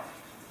have.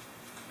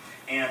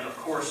 And of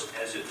course,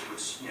 as it would,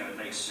 it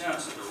makes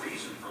sense that the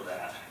reason for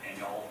that, and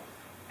y'all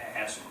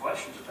had some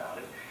questions about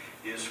it,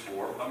 is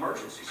for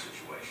emergency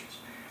situations.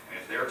 And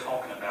if they're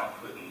talking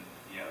about putting,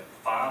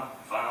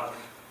 five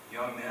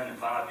young men and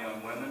 5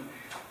 young women,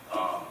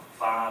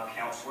 5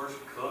 counselors,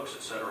 cooks,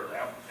 etc.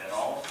 at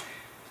all,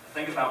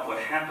 think about what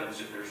happens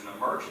if there's an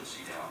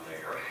emergency down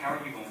there. How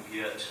are you going to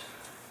get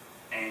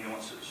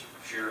ambulances,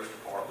 sheriff's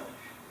department,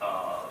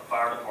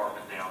 fire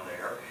department down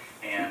there?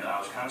 And I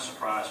was kind of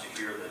surprised to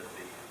hear that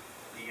the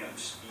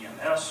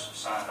EMS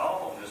signed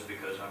off on this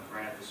because,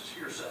 granted, this is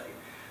hearsay,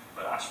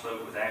 but I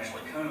spoke with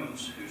Ashley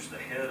Combs, who's the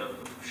head of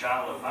the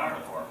Shiloh Fire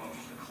Department, which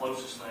is the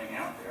closest thing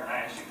out there, and I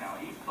asked him how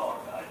he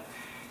thought about it,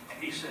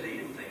 and he said he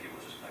didn't think it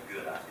was a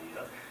good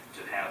idea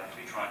to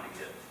be trying to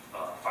get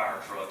fire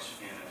trucks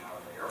in and out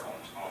of there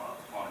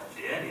on a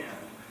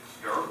dead-end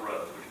dirt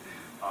road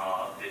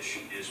that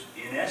is,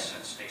 in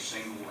essence, a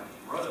single-lane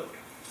road.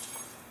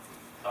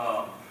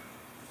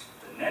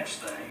 The next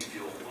thing, if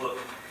you'll look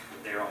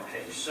there on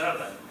page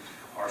 7,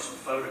 are some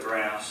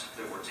photographs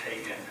that were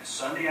taken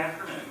Sunday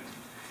afternoon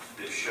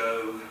that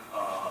show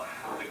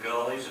the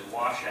gullies and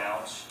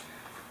washouts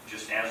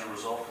just as a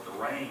result of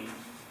the rain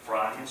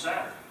Friday and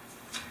Saturday.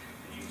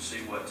 And you can see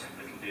what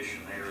the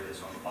condition there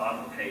is on the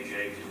bottom of page 8.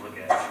 If you look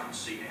at it, you can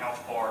see how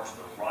far to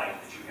the right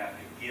that you have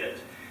to get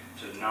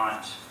to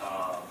not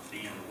be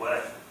in the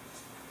way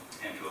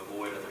and to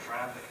avoid other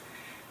traffic.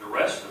 The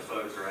rest of the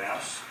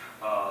photographs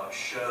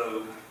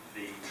show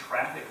the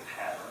traffic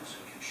patterns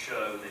and can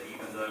show that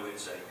even though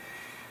it's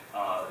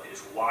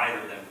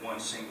wider than one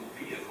single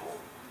vehicle,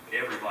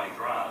 everybody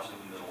drives in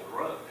the middle of the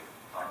road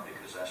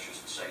because that's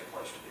just a safe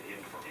place to be.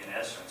 And in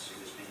essence,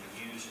 it is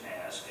being used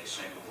as a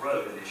single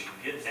road. And as you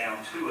get down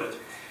to it,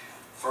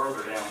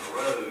 further down the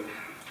road,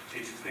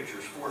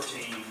 pictures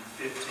 14,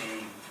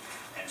 15,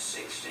 and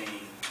 16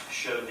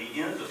 show the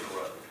end of the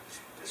road.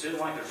 It's not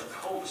like there's a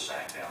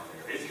cul-de-sac down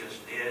there. It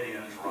just dead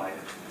ends right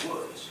into the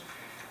woods.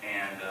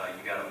 And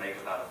you got to make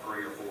about a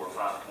 3 or 4 or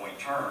 5 point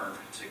turn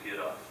to get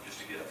a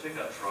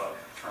pickup truck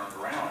turned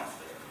around out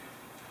there.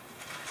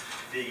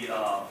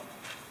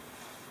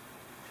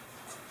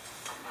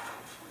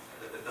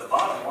 The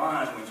bottom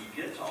line when you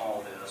get to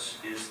all this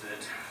is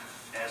that,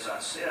 as I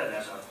said,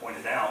 as I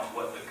pointed out,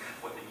 what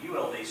the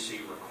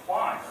ULDC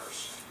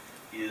requires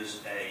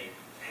is a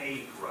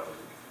paved road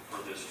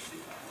for this to be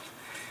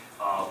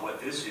done. What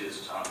this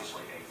is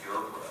obviously a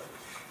dirt road,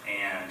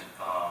 and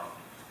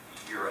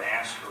you're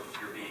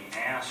being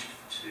asked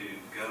to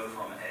go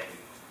from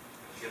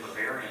give a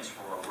variance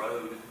for a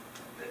road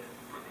that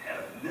at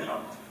a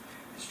minimum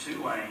is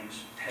 2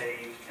 lanes,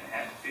 paved, and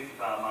has a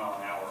 55 mile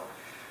an hour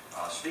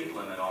speed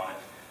limit on it,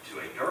 to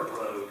a dirt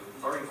road,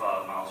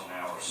 35 miles an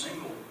hour,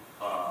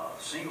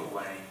 single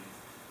lane,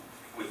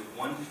 with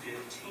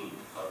 1/15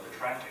 of the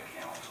traffic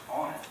count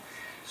on it.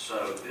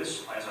 So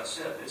this, as I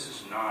said, this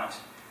is not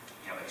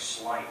a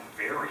slight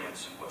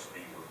variance in what's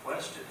being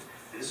requested.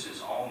 This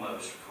is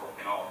almost,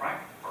 in all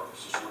practical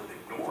purposes, sort of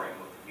ignoring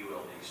what the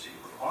ULDC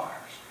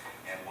requires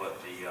and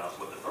what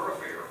the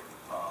thoroughfare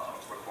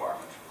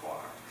requirements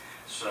require.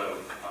 So,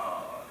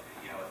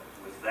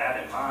 with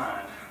that in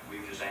mind,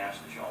 we've just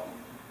asked that y'all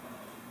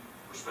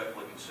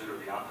respectfully consider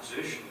the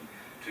opposition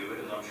to it,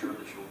 as I'm sure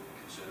that you'll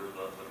consider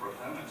the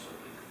proponents of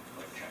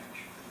the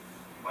change.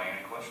 Anybody,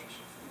 any questions?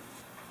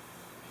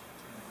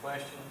 Any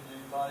questions,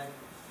 anybody?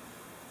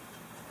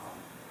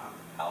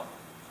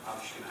 I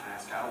was just going to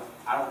ask,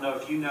 I don't know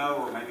if you know,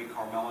 or maybe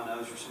Carmela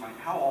knows, or somebody,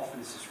 how often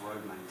is this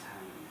road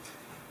maintained?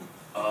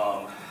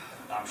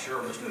 I'm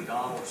sure Mr.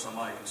 McDonald or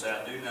somebody can say,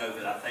 I do know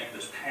that I think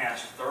this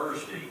past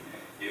Thursday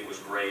it was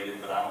graded,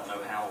 but I don't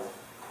know how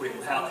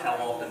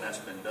often that's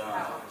been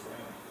done.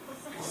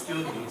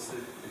 Still needs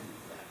it.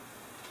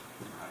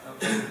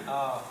 Okay.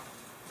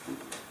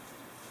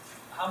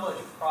 How much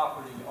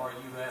property are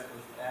you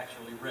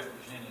actually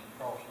representing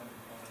crossing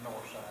on the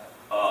north side?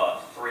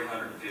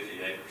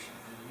 350 acres.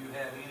 Do you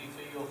have any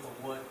feel for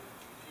what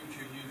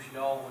future use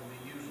y'all would be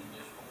using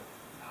this for?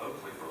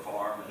 Hopefully for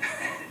farm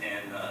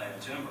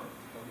and timber.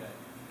 Okay.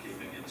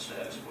 Keeping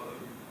status quo.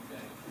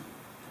 Okay.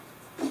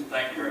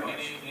 Thank you very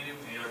much. Any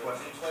other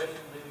questions? Any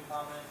questions, any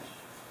comments?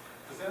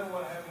 Does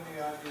anyone have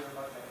any idea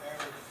about the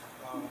average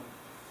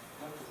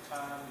length of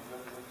time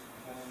that has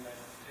been in that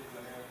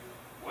particular area?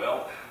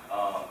 Well,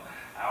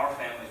 our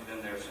family's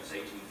been there since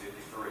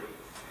 1853.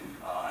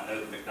 I know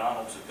the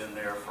McDonald's have been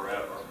there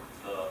forever.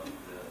 The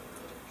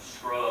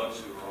Scruggs,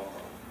 who are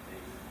on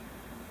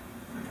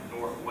the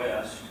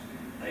northwest,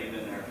 they've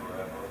been there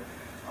forever.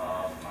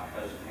 My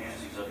cousin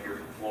Nancy's up here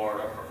from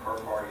Florida. Her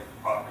property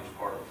is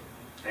part of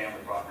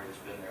family property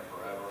that's been there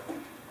forever.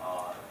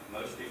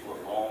 Most people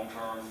are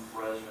long-term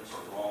residents or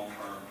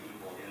long-term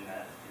people in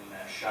that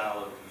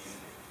Shiloh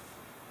community.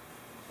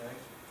 Okay,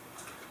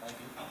 thank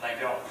you. Thank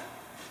y'all.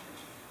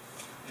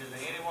 Is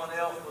there anyone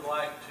else would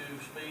like to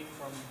speak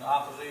from the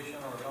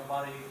opposition, or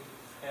somebody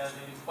has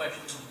any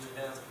questions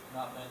that have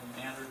not been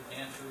answered,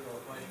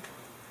 or questions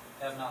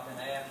have not been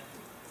asked?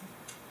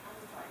 I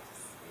would like to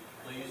speak.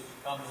 Please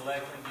come to the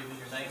lectern, give me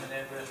your name and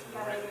address for the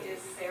My name record.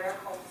 is Sarah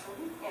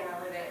Colson, and I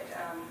live at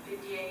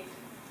 5807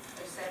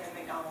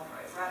 McDonald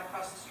Road, right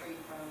across the street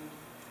from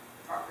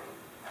the property.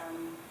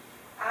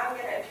 I'm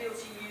going to appeal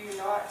to you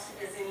not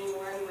as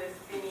anyone with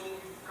any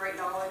great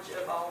knowledge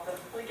of all the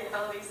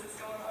legalities that's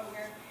going on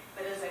here,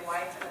 but as a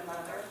wife and a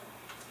mother,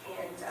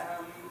 and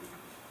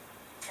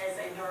as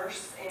a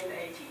nurse and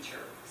a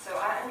teacher. So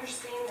I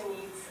understand the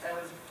needs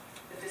of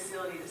the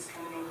facility that's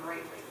coming in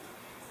greatly.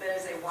 But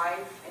as a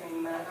wife and a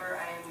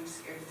mother, I am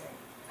scared to death.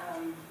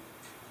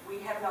 We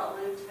have not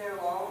lived there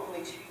long,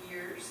 only 2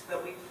 years,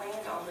 but we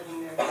planned on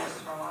living there the rest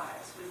of our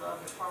lives. We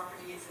love the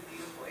property. It's a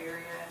beautiful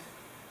area.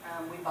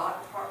 We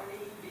bought the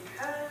property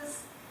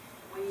because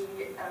we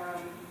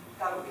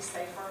thought it would be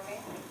safe for our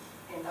family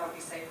and thought it would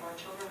be safe for our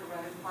children to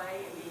run and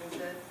play and be in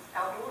the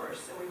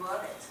outdoors, and we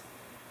love it.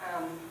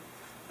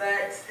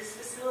 But this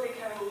facility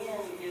coming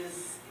in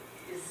is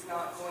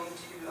not going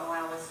to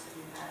allow us to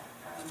do that.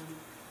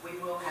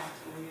 We will have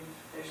to move,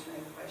 there's no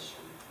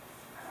question.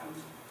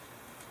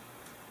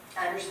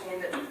 I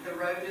understand that the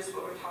road is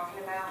what we're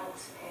talking about,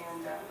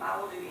 and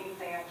I will do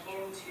anything I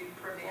can to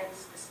prevent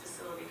this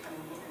facility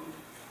coming in.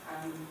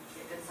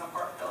 If it's a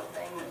heartfelt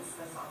thing,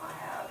 that's all I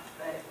have.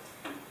 But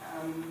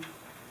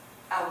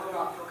I will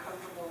not feel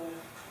comfortable.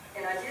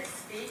 And I did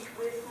speak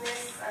with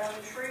Miss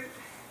Troop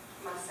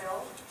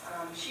myself.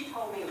 She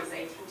told me it was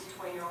 18 to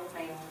 20-year-old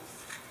males.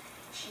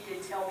 She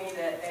did tell me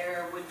that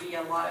there would be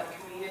a lot of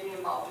community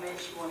involvement.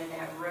 She wanted to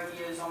have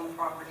rodeos on the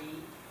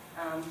property,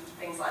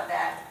 things like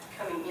that,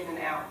 coming in and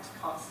out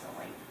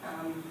constantly.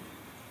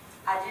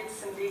 I did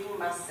some digging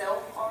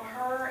myself on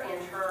her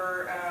and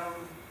her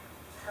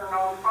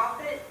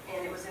nonprofit,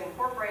 and it was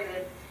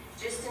incorporated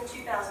just in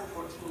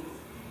 2014.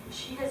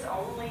 She has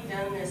only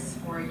done this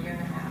for a year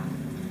and a half.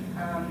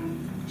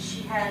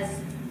 She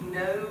has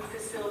no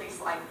facilities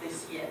like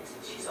this yet.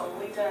 She's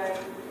only done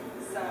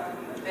some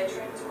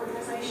veterans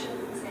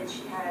organizations, and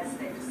she has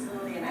a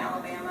facility in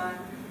Alabama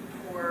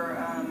for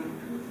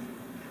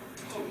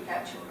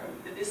handicapped children.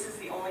 But this is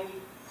the only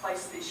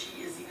place that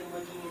she is even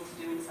looking into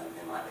doing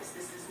something like this.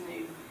 This is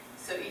new.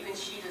 So even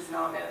she does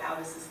not know how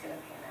this is going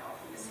to pan out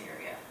in this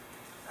area.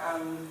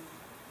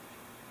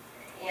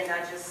 And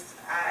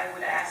I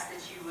would ask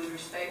that you would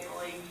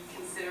respectfully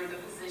consider the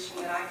position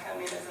that I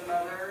come in as a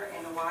mother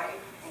and a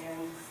wife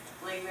and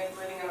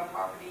living on a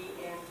property,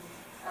 and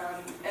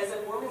as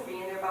a woman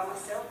being there by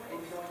myself and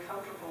feeling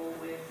comfortable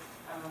with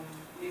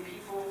new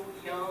people,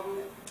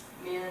 young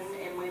men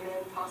and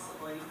women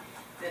possibly,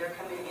 that are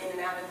coming in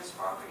and out of this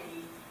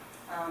property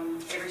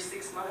every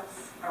 6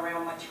 months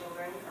around my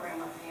children, around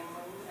my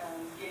family,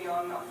 getting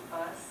on and off the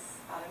bus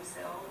by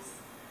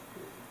themselves.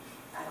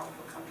 I don't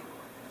feel comfortable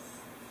with this.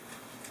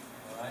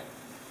 All right.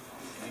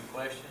 Any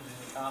questions,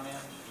 any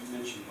comments? You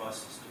mentioned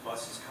buses. Do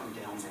buses come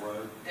down the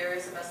road? There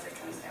is a bus that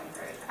comes down the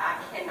road. I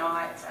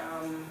cannot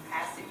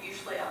pass it.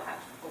 Usually I'll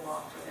have to pull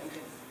off for them to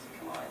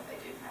come on if they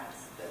do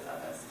pass. But a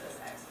bus does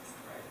access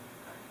the road.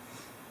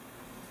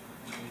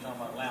 You're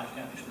talking about Lowndes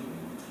County School.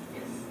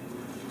 Yes.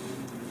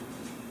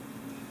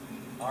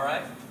 All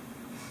right.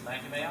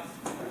 Thank you, ma'am.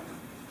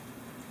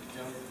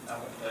 Joe?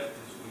 I won't take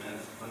just a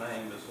minute. My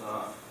name is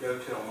Joe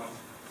Tillman.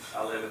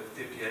 I live at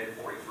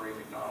 5843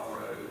 McDonald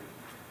Road.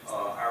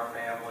 Our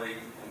family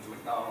and the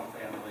McDonald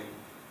family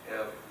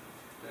have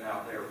been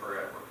out there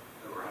forever,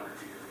 over 100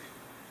 years.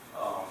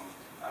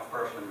 I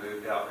personally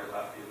moved out there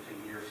about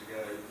 15 years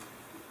ago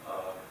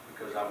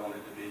because I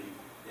wanted to be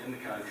in the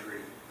country.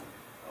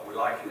 We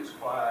like it, it's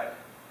quiet.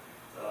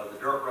 The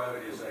dirt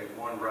road is a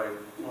one-way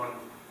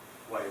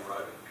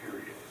road,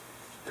 period.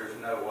 There's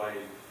no way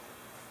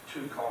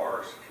 2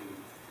 cars can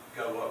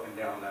go up and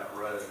down that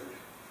road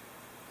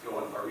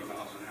going 30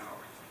 miles an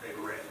hour. They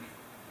wreck.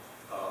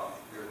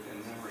 There have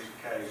been numerous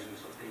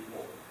occasions of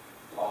people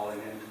falling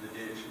into the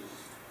ditches.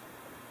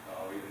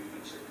 We've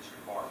even seen Mr.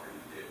 Barker in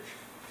the ditch.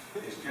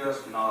 It's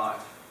just not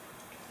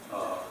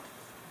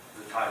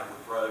the type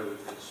of road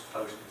that's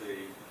supposed to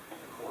be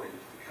according to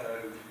the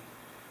code.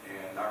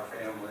 And our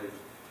family,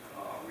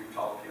 we've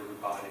talked to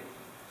everybody,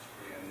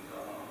 and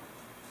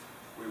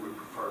we would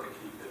prefer to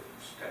keep it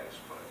status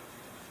quo.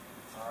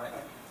 All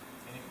right.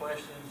 Any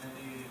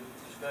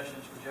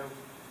questions for Joe?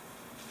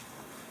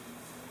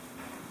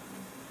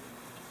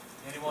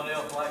 Anyone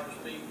else like to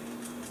speak?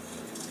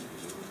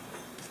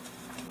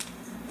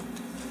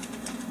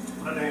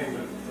 My name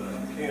is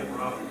Ken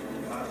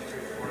Robinson,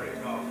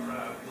 534 Golf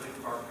Drive,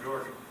 Lake Park,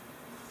 Georgia.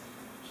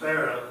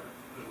 Sarah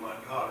is my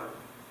daughter,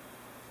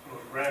 and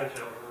those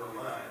grandchildren are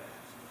mine,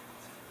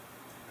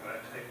 and I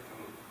take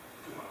them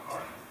to my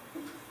heart.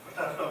 But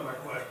that's not my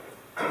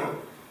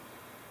question.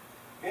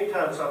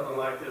 Anytime something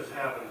like this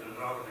happens, there's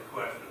always a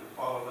question,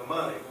 follow the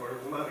money, where's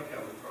the money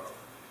coming from?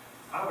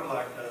 I would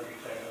like to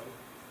understand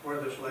where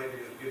this lady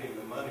is getting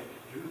the money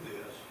to do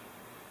this.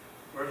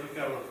 Where's it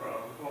coming from?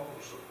 What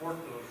will support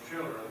those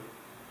children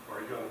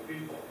or young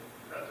people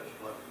at this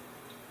level?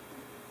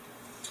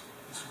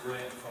 It's a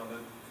grant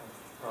funded from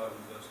private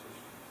investors.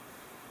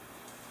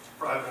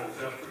 Private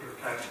investors or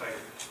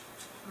taxpayers?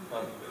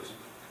 Private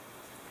investors.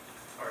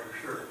 Are you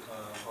sure?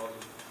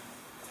 Positive.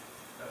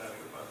 That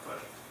answers my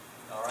question.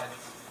 All right.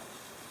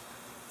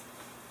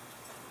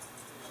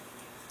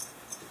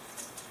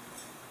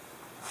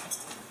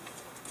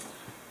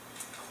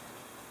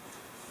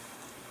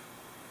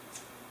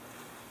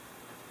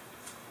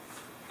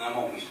 I'm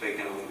going to be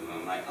speaking on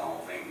the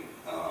McDonald thing.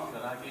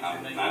 Can I get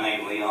your name? My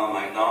name is Leon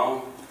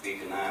McDonald,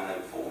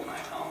 5904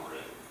 McDonald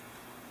Road.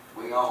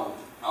 We own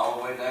all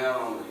the way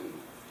down on the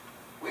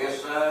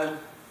west side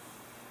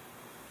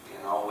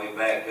and all the way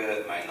back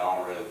up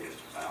McDonald Road just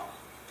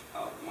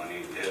about one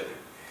end to the other.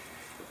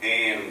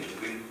 And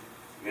we've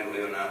been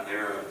living out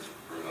there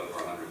for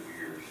over 100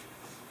 years.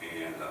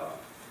 And,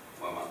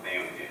 well, my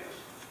family has.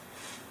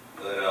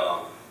 But,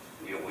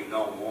 you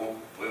know,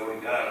 we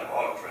already got a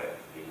lot of traffic,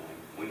 you know.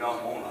 We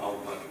don't want a whole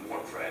bunch more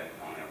traffic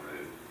on that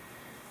road.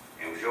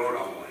 And we sure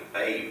don't want it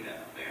paved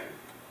out there,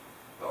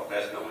 because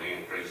that's going to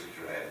increase the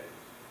traffic.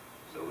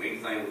 So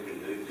anything we can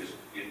do, just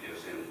get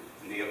this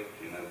in nip,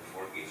 you know,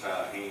 before it gets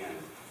out of hand,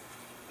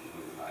 we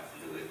would like to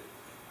do it.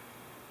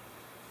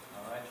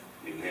 All right.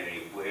 Do you have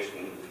any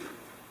questions?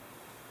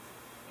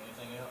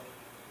 Anything else?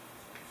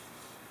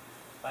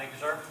 Thank you,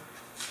 sir.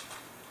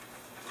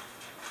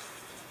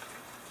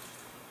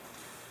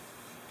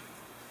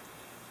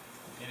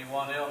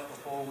 Anyone else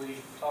before we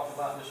talk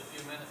about this a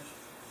few minutes?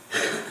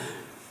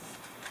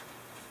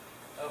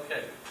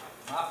 Okay,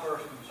 my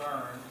first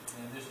concern,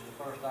 and this is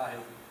the first I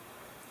have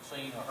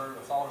seen or heard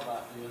or thought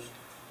about this,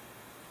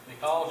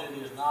 because it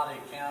is not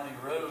a county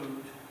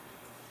road,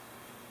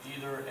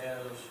 either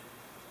as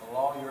a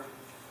lawyer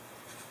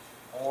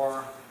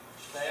or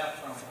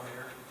staff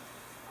somewhere,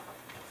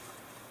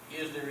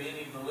 is there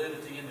any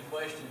validity in the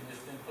question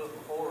that's been put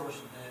before us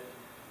that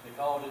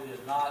because it is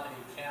not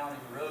a county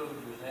road,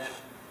 does that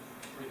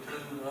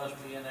preclude us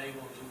being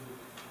able to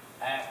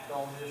act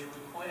on this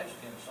request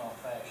in some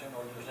fashion,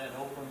 or does that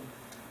open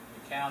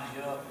the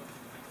county up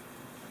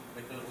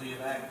because we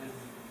have acted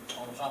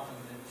on something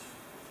that's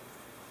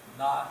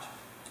not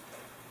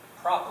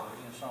proper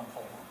in some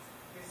form?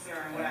 Yes, sir,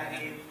 and what I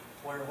did.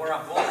 Where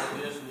I'm going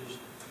with this is,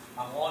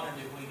 I'm wondering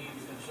if we need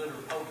to consider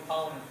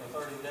postponing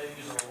for 30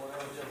 days or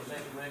whatever till the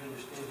next regular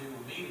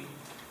scheduled meeting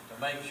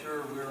to make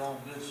sure we're on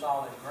good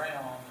solid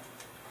ground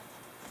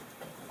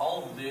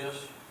on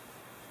this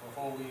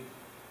before we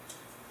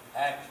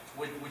act,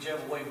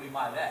 whichever way we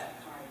might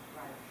act.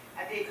 Right.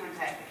 I did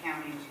contact the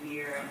county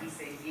engineer, and he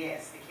says,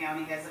 yes, the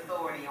county has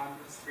authority on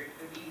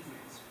prescriptive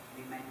easements.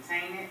 We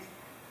maintain it.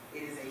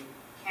 It is a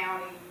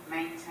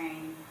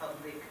county-maintained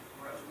public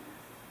road.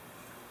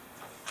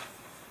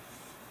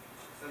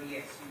 So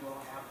yes, you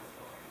will have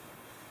authority.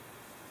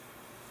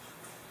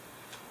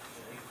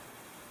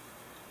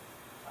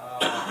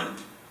 Okay.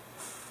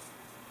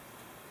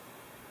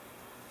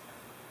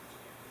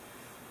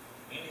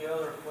 Any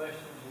other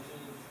questions?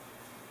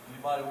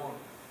 Anybody want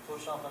to put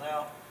something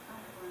out? I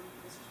have one,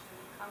 Mr.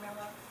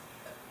 Carmelo.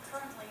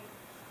 Currently,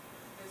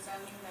 the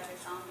zoning that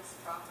is on this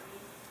property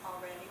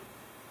already,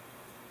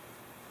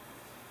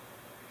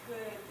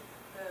 could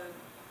the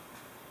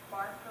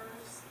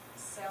Barkers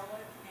sell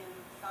it in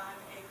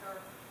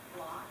 5-acre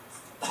lots?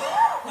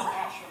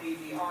 Actually,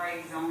 the RA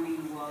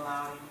zoning will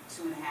allow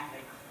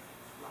 2.5-acre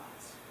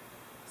lots.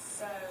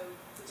 So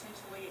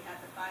potentially at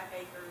the 5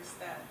 acres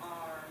that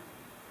are,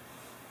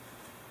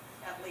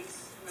 at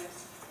least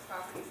most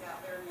properties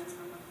out there,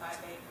 minimum of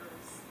 5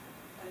 acres,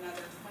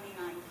 another 29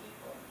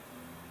 people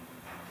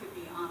could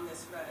be on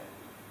this road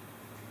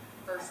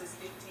versus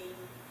 15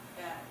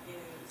 that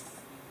is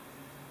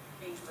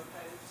being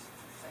proposed,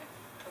 is that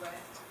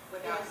correct?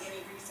 Without Yes.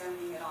 any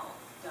rezoning at all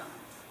done.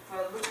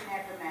 Well, looking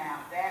at the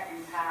map, that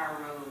entire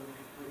road,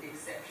 with the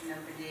exception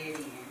of the dead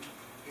end,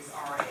 is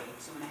RA,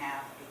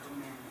 2.5-acre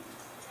minimum.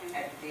 And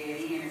At the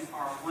dead end is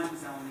R1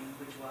 zoning,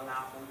 which will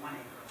allow for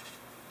 1-acre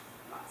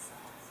lot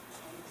size.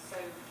 so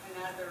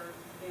another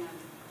than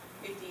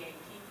 58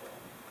 people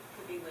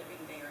could be living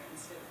there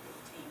instead of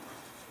 15,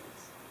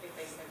 if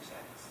they so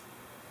chose.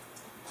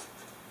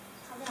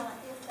 Carmela,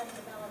 if they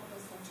develop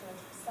this into a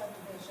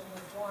subdivision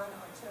with 1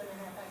 or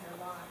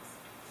 2.5-acre lots,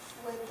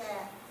 would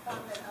that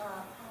bump it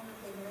up on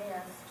the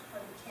list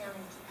for the county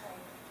to pay?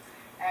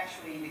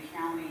 Actually, the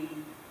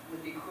county,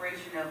 with the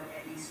creation of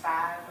an least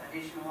 5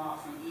 additional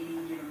lots on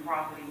any given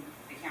property,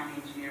 the county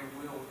engineer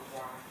will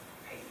require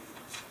paving.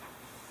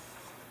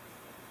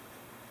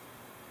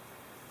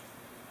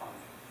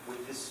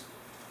 With this,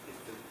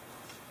 if the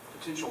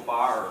potential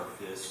buyer of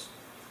this,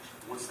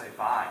 once they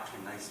buy it,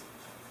 can they,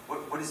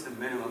 what is the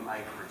minimum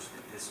acreage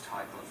that this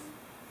type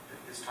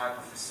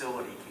of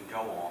facility can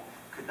go on?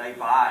 Could they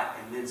buy it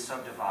and then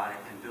subdivide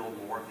it and build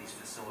more of these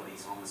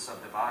facilities on the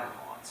subdivided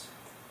lots?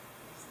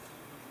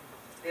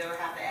 They'll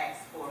have to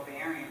ask for a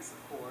variance,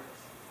 of course,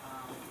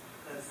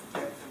 because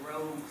the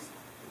roads,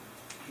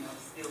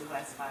 still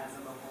classified as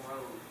a local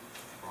road.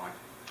 Right.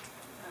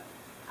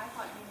 I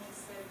thought you had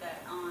said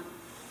that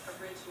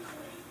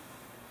originally.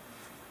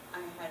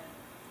 I had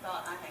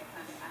thought I had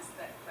kind of asked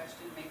that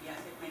question, maybe I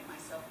didn't make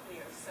myself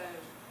clear. So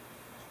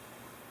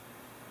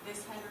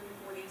this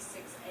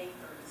 146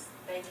 acres,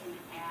 they can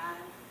add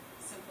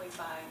simply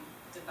by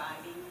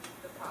dividing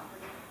the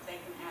property,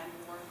 they can add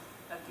more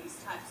of these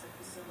types of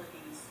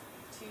facilities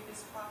to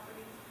this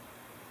property?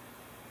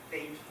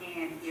 They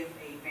can if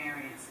a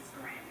variance is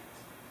granted.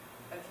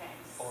 Okay.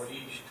 For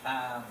each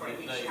time For that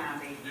each they time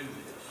they do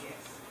this.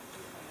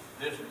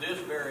 Yes. This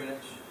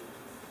variance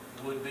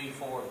would be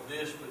for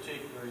this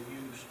particular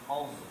use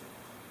only.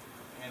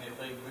 And if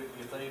they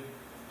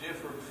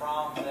differed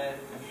from that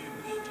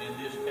use, in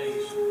this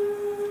case,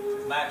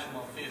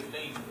 maximum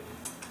 15,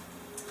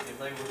 if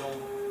they were going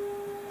to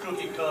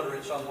cookie cutter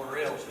it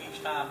somewhere else,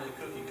 each time they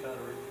cookie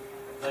cutter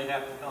it, they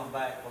have to come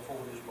back before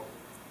this board.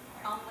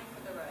 Only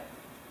for the road?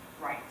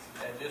 Right.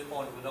 At this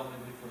point, it would only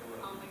be for the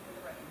road. Only for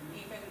the road,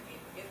 even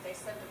if they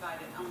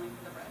subdivide it, only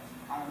for the road?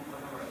 Only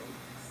for the road.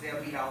 They'll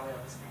meet all the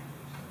other standards.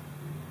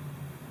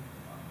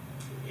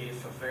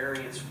 If a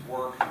variance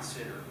were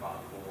considered by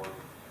the board,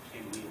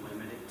 can we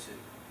limit it to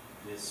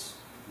this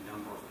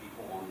number of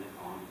people on the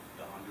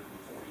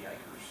 140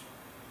 acres?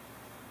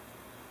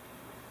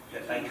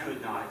 That they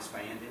could not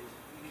expand it?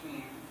 You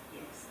can,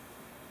 yes.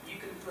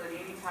 You can put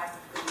any type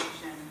of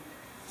condition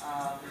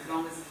as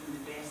long as it's in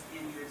the best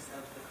interest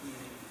of the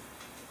community.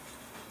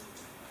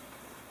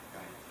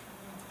 Okay.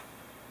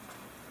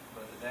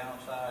 But the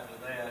downside to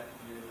that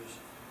is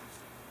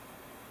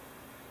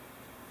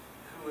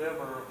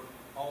whoever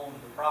owns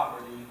the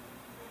property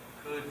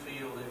could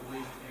feel that we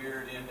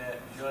erred in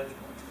that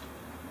judgment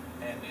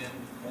and then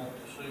want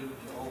to sue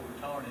to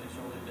overturn it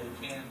so that they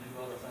can do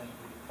other things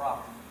with the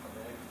property,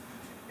 correct?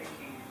 They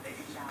can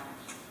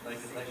challenge.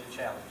 They can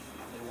challenge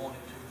it if they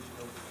wanted to.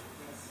 So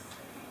Yes,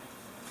 they can.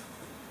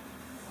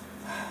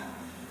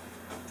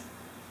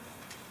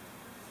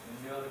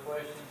 any other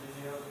questions,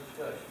 any other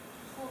discussion?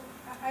 Well,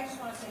 I just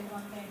want to say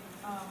one thing.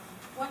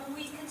 When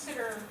we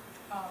consider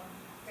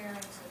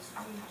variances,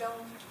 we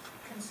don't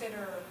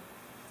consider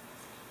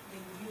the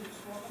use.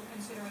 What we're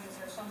considering is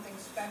there something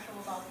special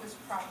about this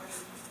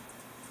property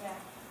that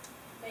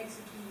makes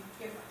it be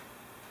different.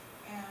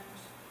 And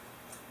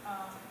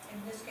in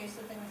this case,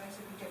 the thing that makes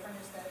it be different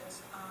is that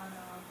it's on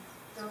a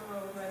dirt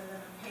road rather than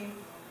a paved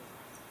road.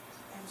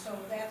 And so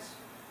that's,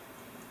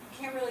 you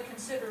can't really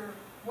consider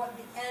what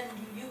the end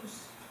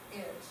use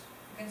is.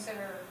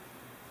 Consider,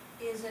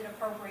 is it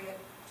appropriate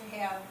to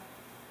have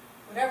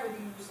whatever the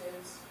use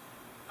is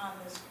on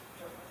this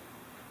dirt road?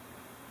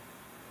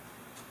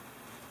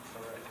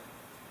 Correct.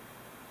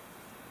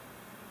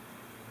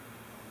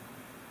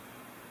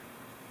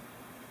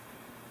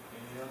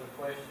 Any other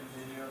questions,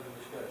 any other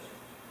discussions?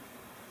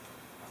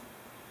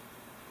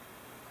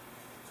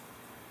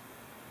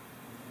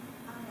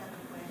 I have a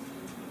question.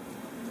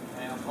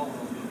 Ma'am, hold on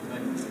just a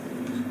minute.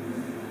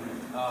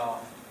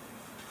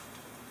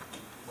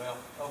 Well,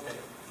 okay,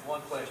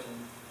 one question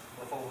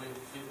before we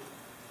get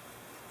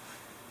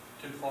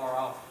too far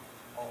off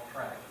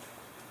track.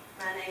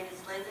 My name is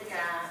Linda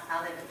Guy.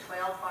 I live at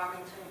 12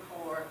 Farmington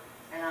Court,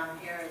 and I'm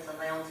here as a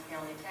Lowndes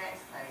County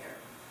taxpayer.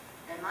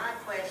 And my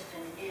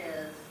question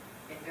is,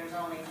 if there's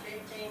only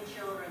 15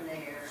 children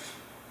there,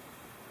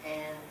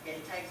 and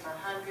it takes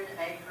 100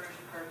 acres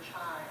per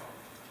child,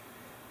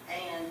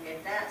 and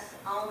if that's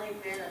only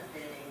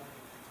benefiting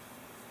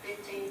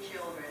 15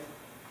 children,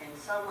 and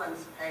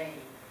someone's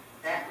paying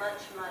that much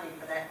money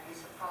for that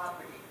piece of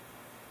property,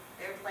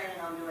 they're planning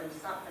on doing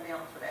something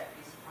else with that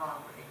piece of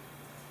property.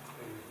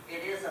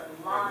 It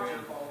isn't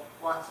logical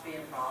what's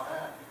being brought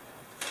up.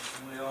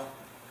 Well,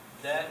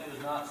 that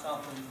is not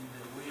something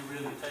that we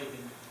really take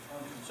into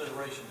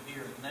consideration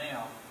here and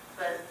now.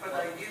 But for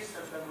the use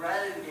of the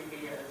road it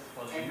is,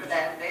 and for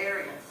that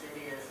variance it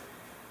is,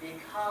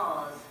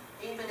 because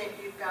even if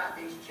you've got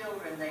these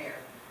children there,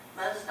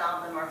 most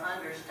of them are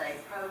under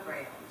state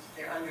programs.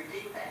 They're under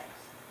DPACs.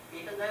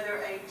 Even though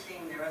they're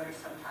 18, they're under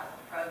some type of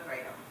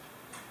program.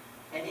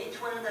 And each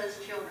one of those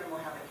children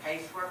will have a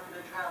caseworker to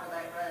travel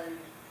that road.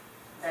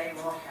 They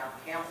will have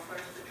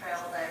counselors to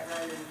travel that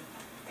road.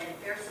 And if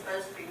they're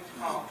supposed to be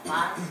taught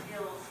life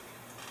skills,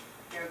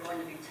 they're going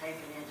to be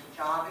taken into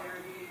job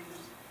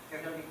interviews.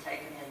 They're going to be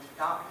taken into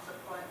doctor's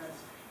appointments.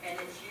 And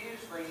it's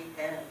usually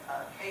a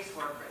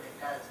caseworker that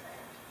does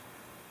that.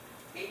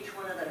 Each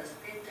one of those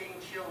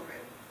 15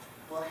 children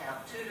will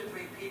have 2 to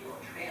 3 people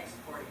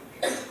transporting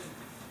them.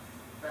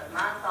 But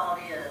my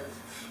thought is,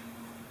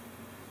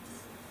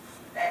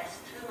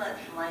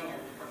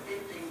 land for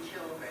 15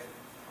 children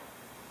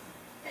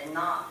and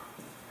not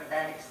for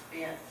that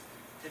expense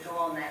to go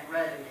on that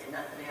road and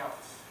nothing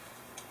else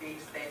be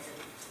expected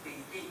to be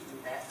deeding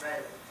that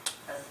road,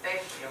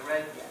 especially a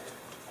rodeo.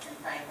 And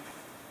thank you.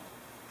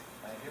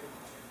 Thank you.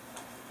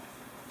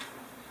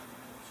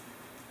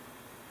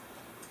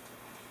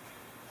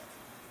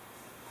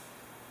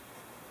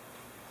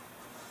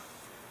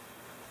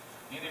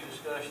 Any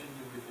discussion,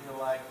 do we feel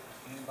like,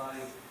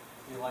 anybody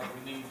feel like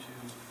we need to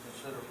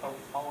consider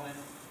postponing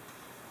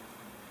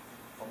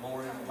for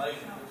more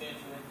information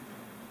potentially?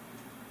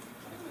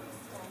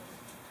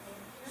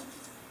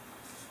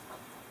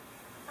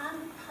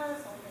 I'm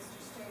puzzled, Mr.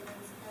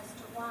 Stevens, as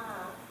to why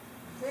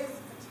this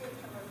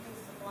particular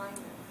piece of land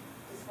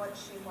is what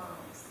she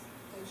wants.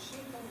 If she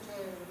can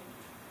do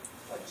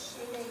what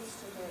she needs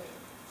to do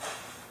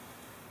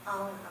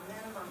on a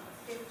minimum of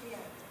 50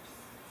 acres,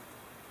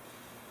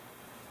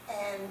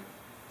 and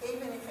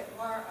even if it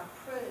were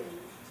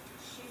approved,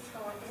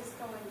 it's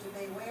going to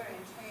be wear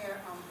and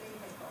tear on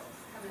vehicles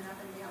coming up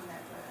and down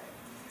that road.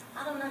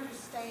 I don't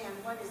understand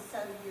what is so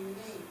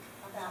unique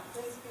about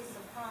this piece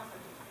of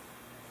property.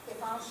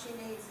 If all she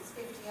needs is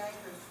 50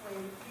 acres,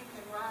 when you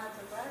can ride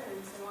the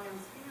roads in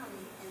Lowndes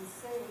County and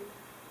see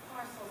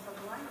parcels of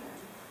land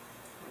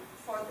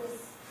for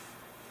this,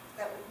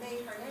 that would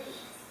meet her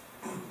needs.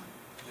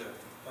 Yeah,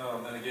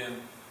 and again,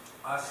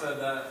 I said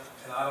that,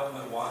 and I don't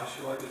know why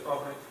she liked this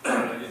property.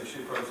 Again,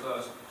 she approached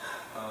us,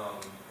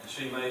 and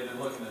she may have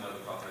been looking at other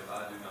properties.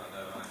 I do not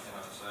know, and I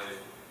cannot say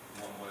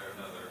one way or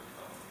another.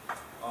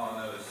 All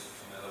I know is,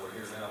 that we're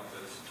here now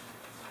because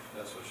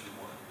that's what she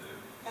wanted to do.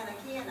 And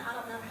again, I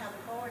don't know how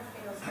the board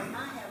feels, but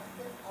I have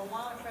a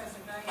lot of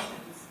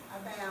reservations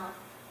about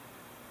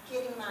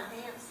getting my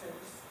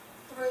answers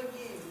through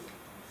you.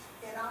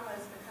 It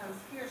almost becomes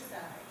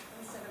hearsay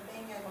instead of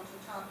being able to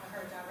talk to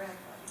her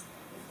directly.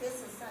 If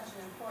this is such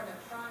an important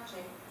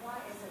project, why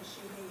isn't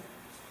she here?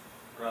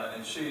 Right,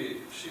 and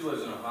she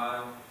lives in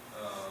Ohio,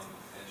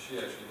 and she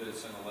actually did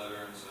send a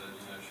letter and said,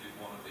 she'd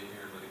want to be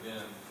here, but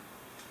again,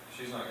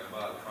 she's not going to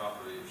buy the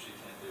property if she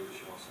can't do what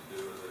she wants to do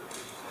with it,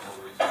 which is the whole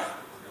reason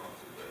we're going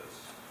through this.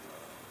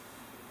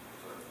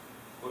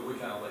 So we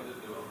kind of like to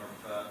do it on her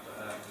behalf to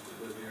have to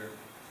live here,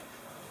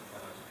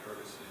 kind of as a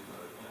courtesy,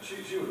 but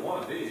she would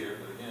want to be here,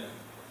 but again,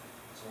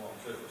 it's a long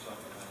trip or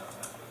something may not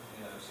happen,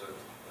 so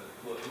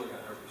but look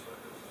at her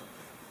perspective. So.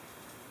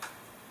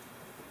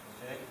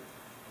 Okay,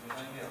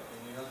 anything else?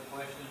 Any other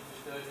questions,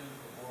 discussions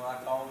before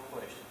I call the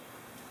question?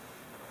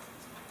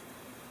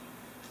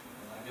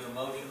 Can I get a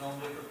motion on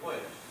this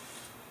request?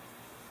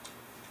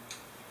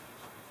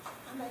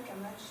 I make a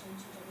motion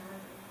to deny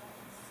the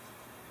request.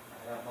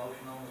 I have a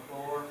motion on the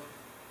floor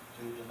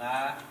to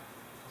deny.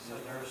 Is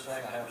there a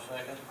second? I have a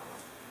second.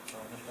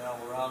 Mr.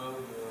 Alvarado,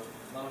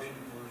 the motion,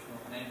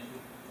 Commissioner Nancy,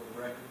 for the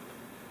record.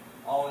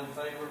 All in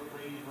favor,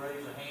 please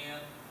raise a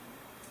hand.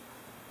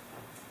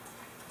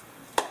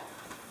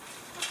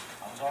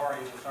 I'm sorry,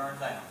 it was turned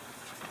down.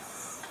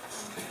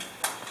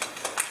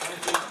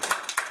 Thank you.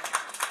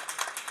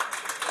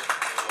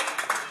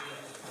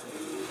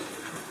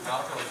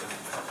 I'll close it.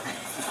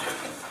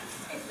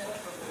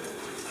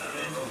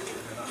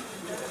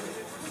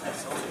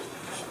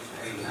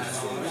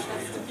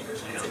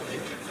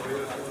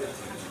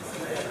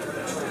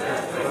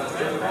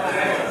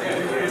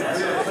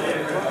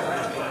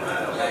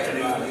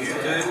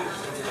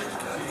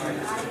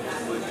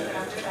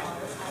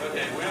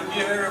 Okay, we'll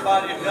give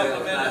everybody a couple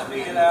of minutes to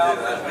get out.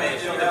 We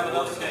still have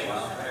another case.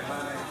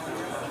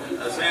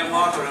 Sam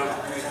Walker,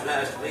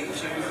 nice to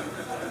meet you.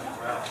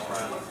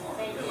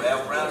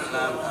 Ralph Brown, and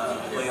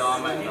I'm Leon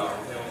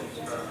McDonald.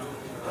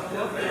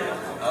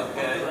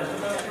 Okay.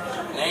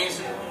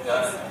 Nancy,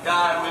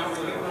 Guy,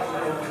 remember you?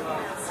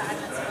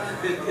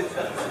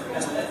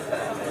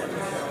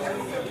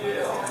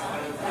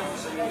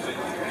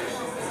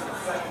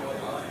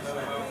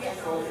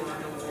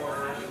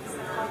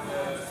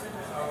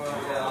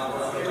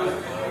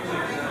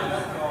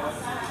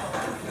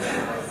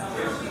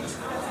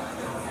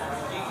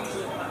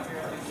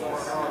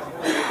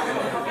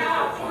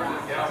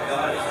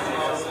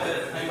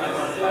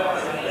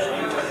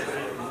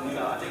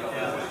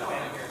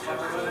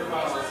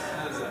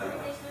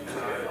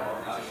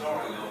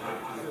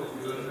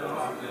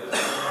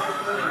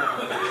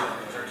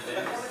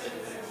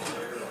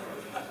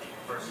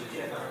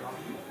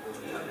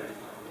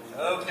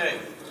 Okay,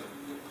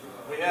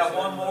 we have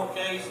one more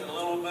case and a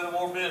little bit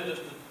more business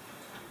to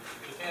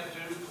tend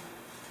to.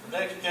 The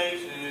next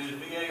case is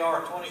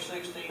VAR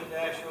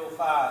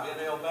 2016-05,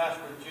 N.L.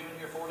 Bassford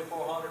Jr.,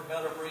 4400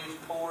 Meadowbreeze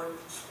Court,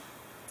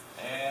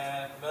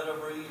 and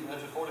Meadowbreeze,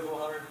 that's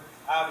 4400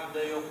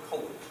 Ivydale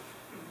Court.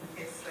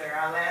 Yes, sir.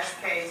 Our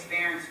last case,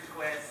 variance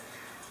request,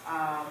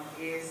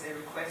 is a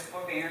request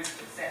for variance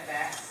for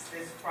setbacks.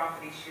 This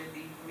property should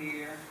be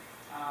familiar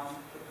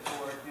with the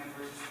board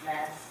members.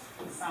 Last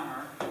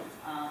summer,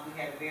 we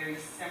had a very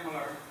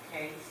similar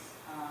case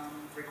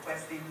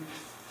requesting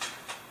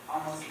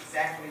almost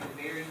exactly the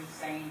very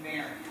same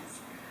variance.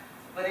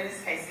 But in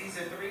this case, these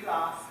are three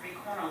lots, three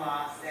corner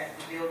lots that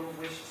the builder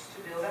wished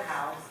to build a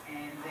house,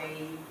 and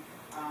they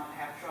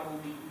have trouble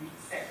meeting the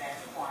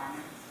setback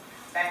requirements.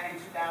 Back in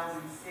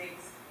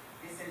 2006,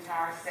 this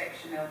entire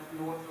section of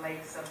North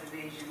Lake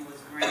subdivision was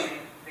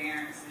granted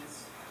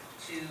variances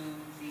to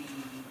the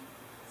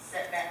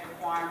setback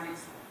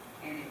requirements,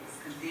 and it was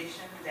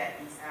conditioned that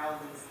these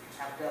houses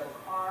have double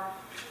car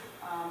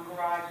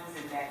garages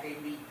and that they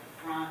meet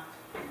the front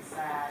and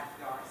side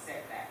yard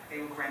setback. They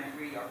were granted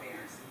rear yard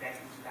variances back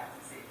in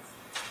 2006.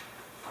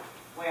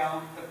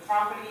 Well, the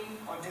property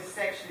or this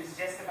section is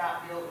just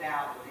about built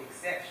out with the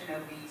exception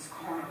of these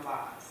corner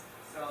lots.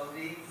 So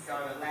these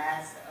are the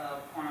last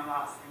corner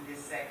lots in this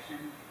section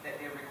that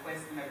they're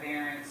requesting a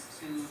variance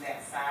to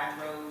that side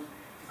road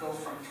to go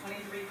from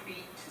 23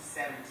 feet to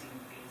 17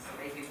 feet. So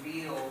they can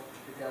build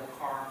the double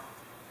car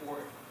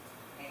port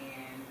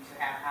and to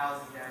have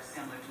houses that are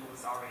similar to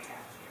what's already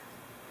out there.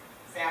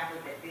 Staff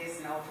looked at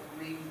this and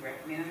ultimately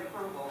recommended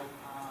approval.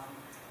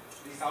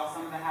 We saw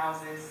some of the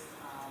houses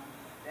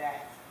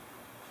that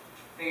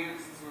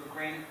variances were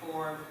granted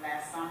for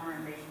last summer,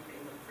 and they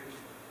look pretty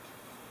good.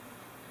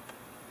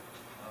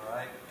 All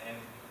right, and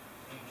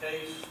in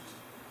case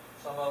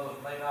some of us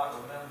may not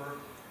remember,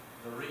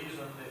 the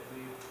reason that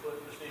we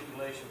put the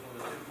stipulation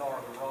for the two-car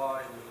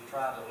garage was to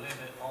try to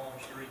limit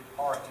on-street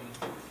parking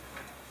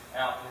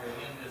out there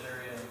in this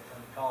area and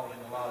causing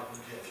a lot of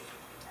congestion.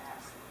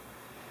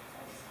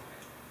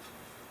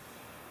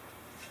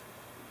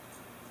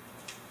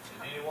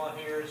 Is anyone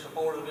here in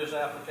support of this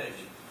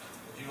application?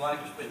 Would you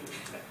like to speak?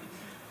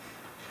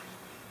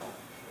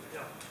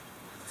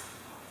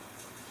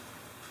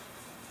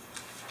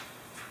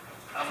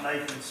 I'm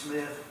Nathan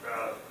Smith,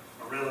 a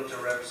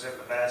realtor representing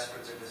the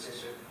Basfords in this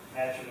issue.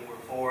 Naturally, we're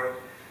for it.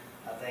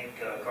 I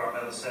think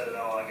Carmela said it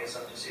all. I guess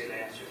I'm just here to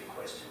answer any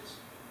questions.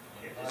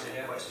 If there's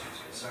any questions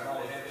concerning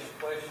Anybody have any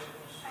questions?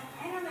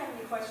 I don't have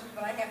any questions,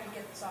 but I have to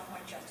get this off my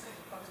chest because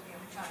it bugs me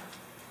every time.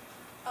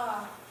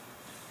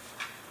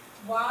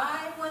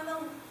 Why, when the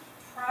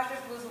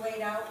project was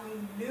laid out, we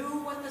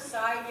knew what the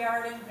side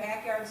yard and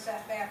backyard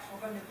setbacks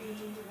were going to be.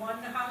 One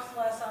house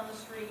less on the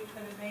street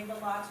could have made the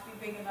lots be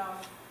big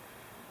enough.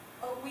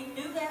 We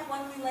knew that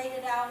when we laid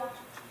it out.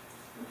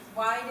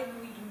 Why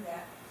didn't we do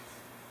that?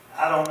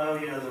 I don't know.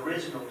 You know, the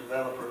original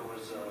developer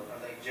was,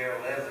 I think,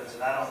 Gerald Evans,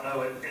 and I don't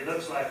know. It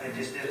looks like they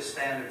just did a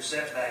standard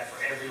setback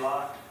for every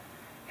lot.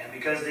 And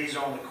because these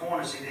are on the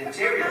corners, see the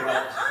interior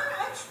lots.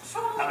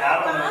 I don't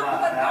know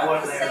why. I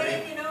wasn't there.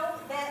 Saying, you know,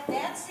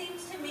 that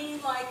seems to me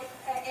like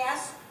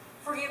ask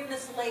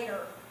forgiveness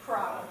later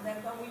problem.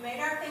 That when we made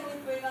our thing with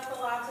big up the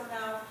lots, and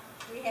now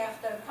we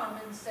have to come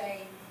and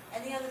say. And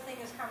the other thing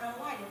is, Carmel,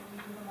 why didn't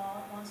we do them all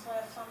at once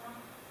last summer?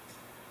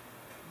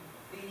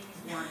 These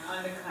weren't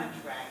under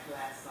contract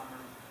last summer.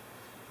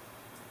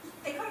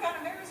 They could have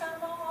gotten married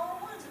on them all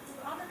at once. It was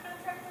under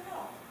contract at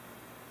all.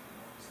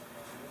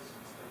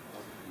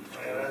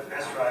 Well,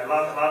 that's right. A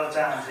lot of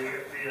times,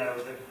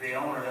 the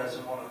owner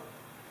doesn't want to,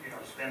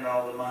 spend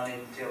all the money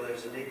until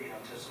there's a need,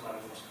 until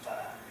somebody wants to buy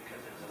it because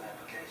there's an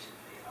application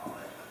fee and all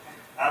that.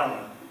 I don't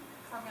know.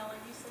 Carmela,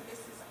 you said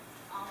this is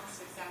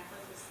almost exactly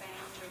the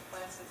same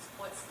request.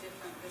 What's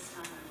different this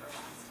time over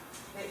last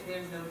time?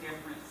 There's no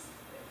difference.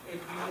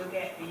 If you look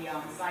at the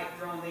site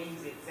drawing, they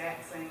use the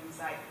exact same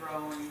site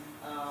drawing.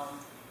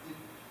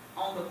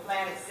 On the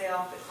plat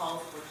itself, it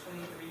calls for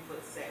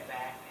 23-foot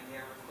setback, and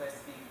they're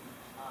requesting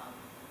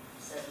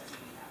 17,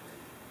 I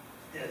believe.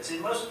 Yeah,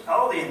 see,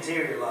 all the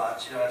interior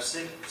lots, have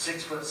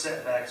 6-foot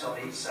setbacks on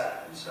each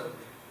side. So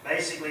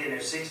basically, they're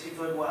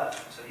 60-foot wide.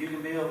 So you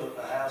can build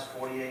a house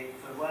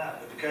 48-foot wide.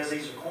 But because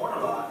these are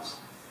corner lots,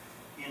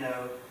 and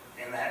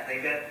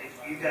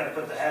you've got to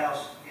put the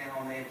house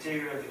on the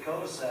interior of the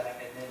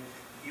cul-de-sac, and then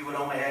you would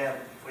only have,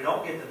 if we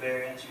don't get the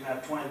variance, you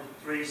have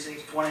 23,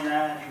 6,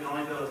 29. You can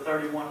only build a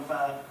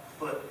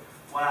 31-foot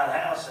wide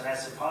house, and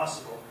that's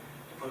impossible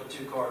to put a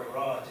two-car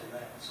garage in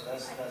that. So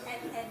that's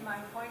and my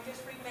point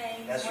just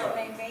remains, that's when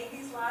right. they made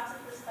these lots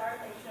at the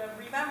start, they should have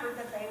remembered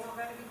that they were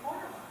going to be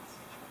corner lots.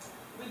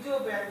 We do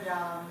a better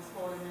job, Ms.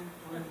 Quarterman.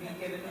 When we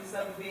get a new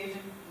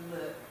subdivision,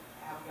 look,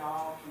 how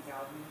y'all meet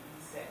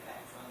these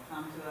setbacks. When it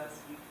comes to us,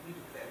 we do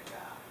a better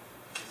job.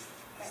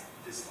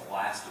 This is the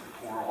last of the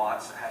corner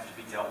lots that have to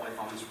be dealt with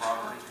on this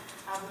property?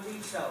 I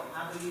believe so.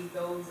 I believe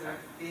those are,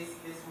 this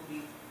will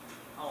be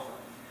all of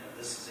them. Yeah,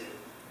 this is it.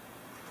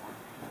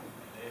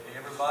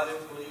 Everybody,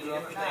 please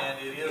understand,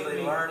 it is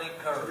a learning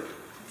curve.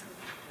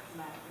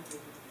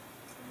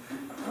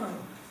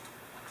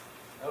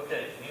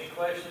 Okay, any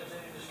questions,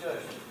 any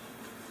discussion?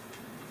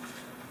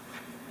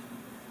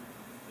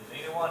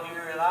 Is anyone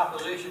here in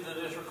opposition to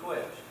this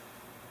request?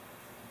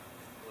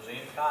 Was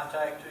any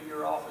contact to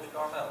your office,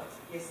 Carmela?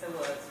 Yes, there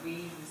was.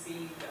 We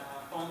received a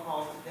phone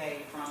call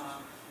today from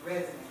a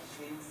resident.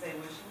 She didn't say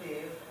where she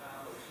lived,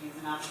 but she's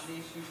in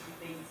opposition. She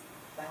thinks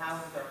the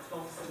houses are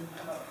close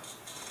enough.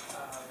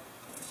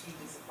 She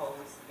just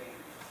opposed the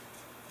variance.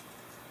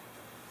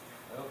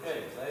 Okay,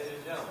 ladies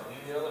and gentlemen,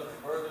 any other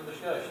further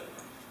discussion?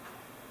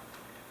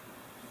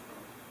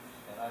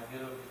 Can I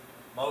get a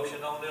motion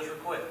on this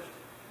request?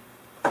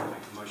 Make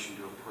a motion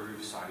to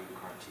approve citing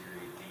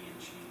criteria D and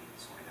G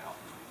as laid out.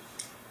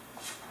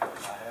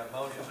 I have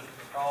motion, Mr.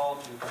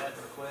 McCall, to grant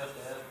the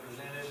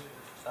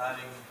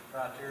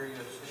criteria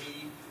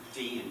C,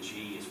 D and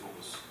G is what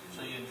was. C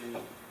and G.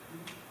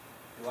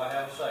 Do I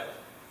have a second?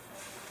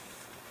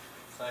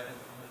 Second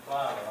from Ms.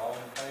 Flyler. All in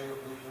favor,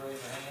 please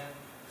raise your hand.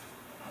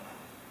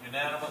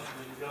 Unanimous,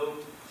 we go.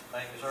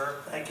 Thank you, sir.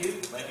 Thank you.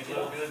 Make it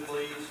look good,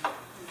 please.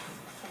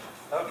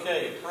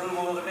 Okay,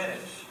 approval of the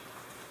minutes.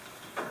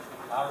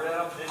 I read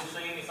them, didn't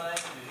see anything.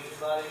 Did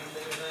anybody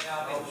see anything I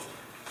missed?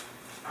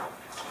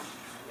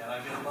 Can I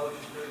get a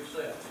motion to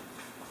accept?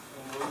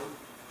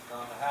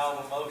 Dr. Howell,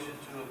 a motion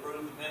to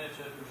approve the minutes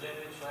as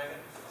presented,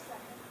 second.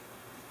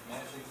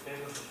 Nancy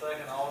Davis, a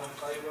second. All in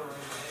favor,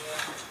 raise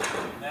your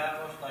hand.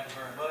 Unanimous, thank you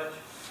very much.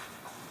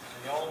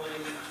 The only,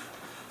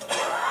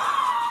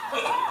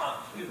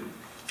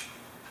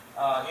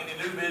 any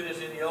new business,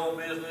 any old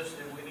business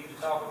that we need to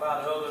talk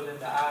about other than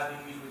the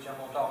IDs, which I'm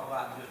gonna talk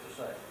about in just a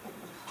second.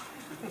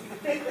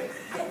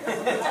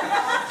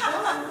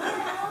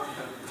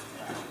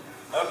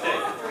 Okay,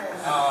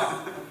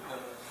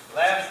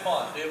 last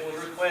month it was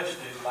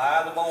requested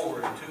by the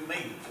board to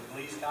meet to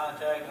please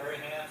contact Larry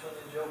Hanson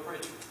and Joe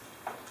Pritchard.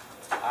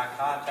 I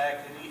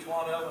contacted each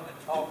one of them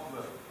and talked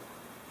with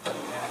them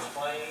and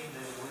explained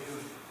that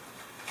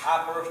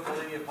I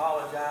personally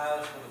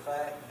apologize for the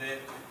fact that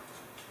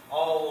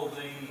all of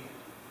the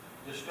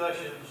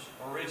discussions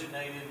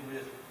originated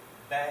with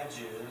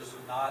badges,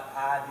 not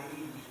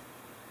ID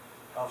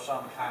of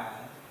some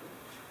kind.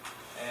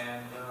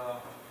 And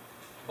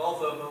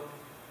both of them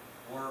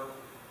were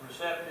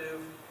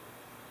receptive.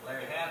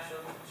 Larry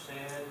Hanson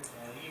said,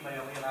 and he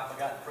emailed me, and I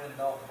forgot to print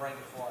it off and bring it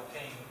before I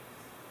came.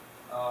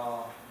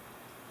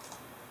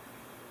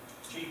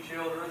 Chief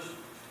Childress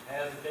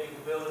has the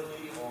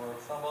capability, or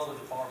some other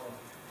department,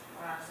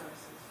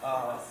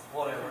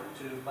 whatever,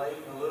 to make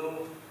a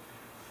little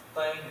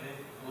thing,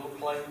 a little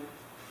plate,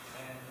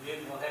 and it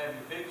will have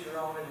your picture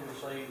on it. It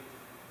will say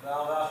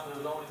Valdosta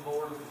Zoning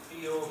Board of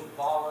Appeals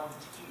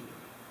volunteer.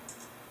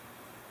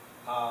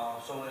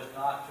 So as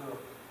not to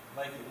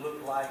make it look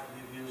like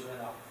it is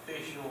an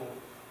official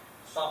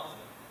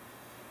something,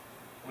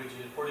 which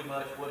is pretty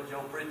much what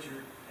Joe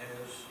Pritchard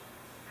has,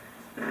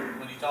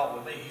 when he talked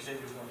with me, he said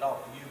he was going to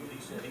talk to you, but he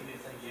said he didn't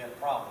think he had a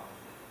problem with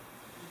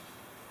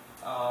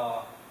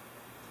it.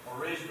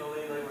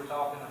 Originally, they were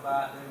talking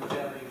about they would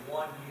have a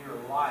 1-year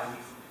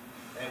life,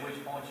 at which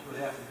point you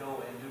would have to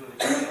go and do it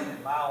again.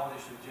 And my only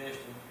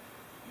suggestion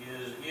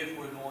is, if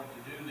we're going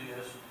to do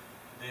this,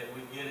 that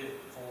we get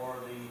it for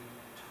the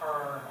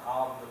term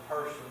of the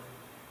person,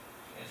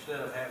 instead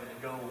of having to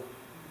go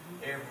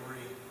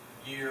every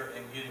year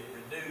and get it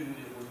renewed.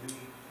 It would be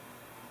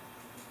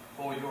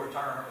for your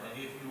term, and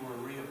if you were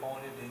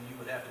reappointed, then you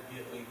would have to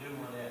get a new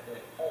one at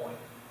that point.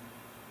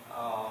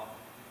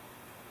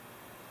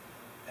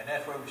 And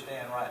that's where we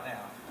stand right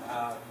now.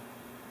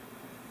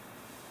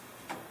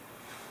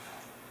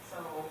 So,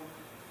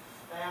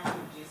 staff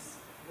would just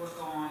work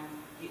on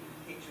getting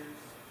pictures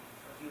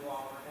of you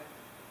all at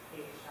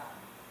a headshot.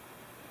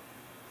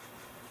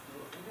 Do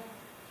it today.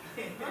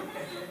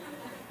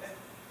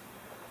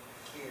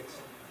 Kids.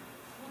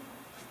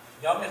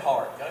 Young at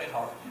heart, young at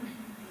heart.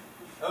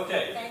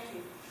 Okay. Thank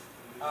you.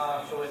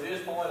 So at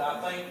this point, I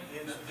think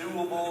it's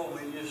doable.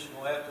 We just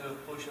will have to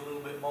push a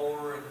little bit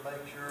more and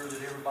make sure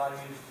that everybody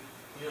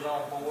is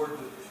on board,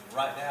 which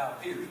right now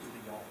appears to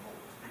be on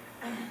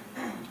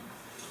board.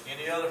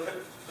 Any other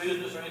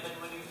business or anything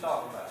we need to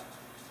talk about?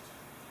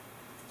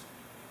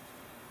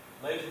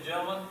 Ladies and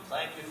gentlemen,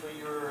 thank you for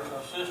your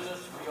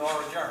assistance. We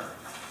are adjourned.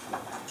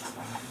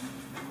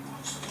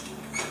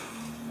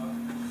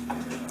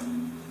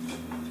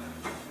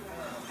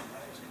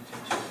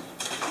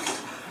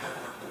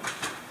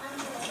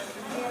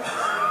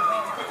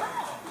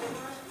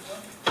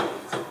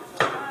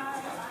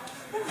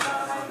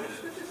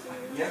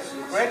 Yes,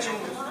 Gretchen,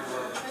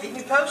 keep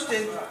me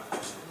posted.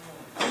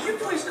 Will you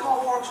please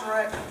call Parks and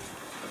Rec?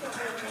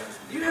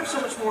 You have so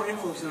much more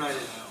influence than I do.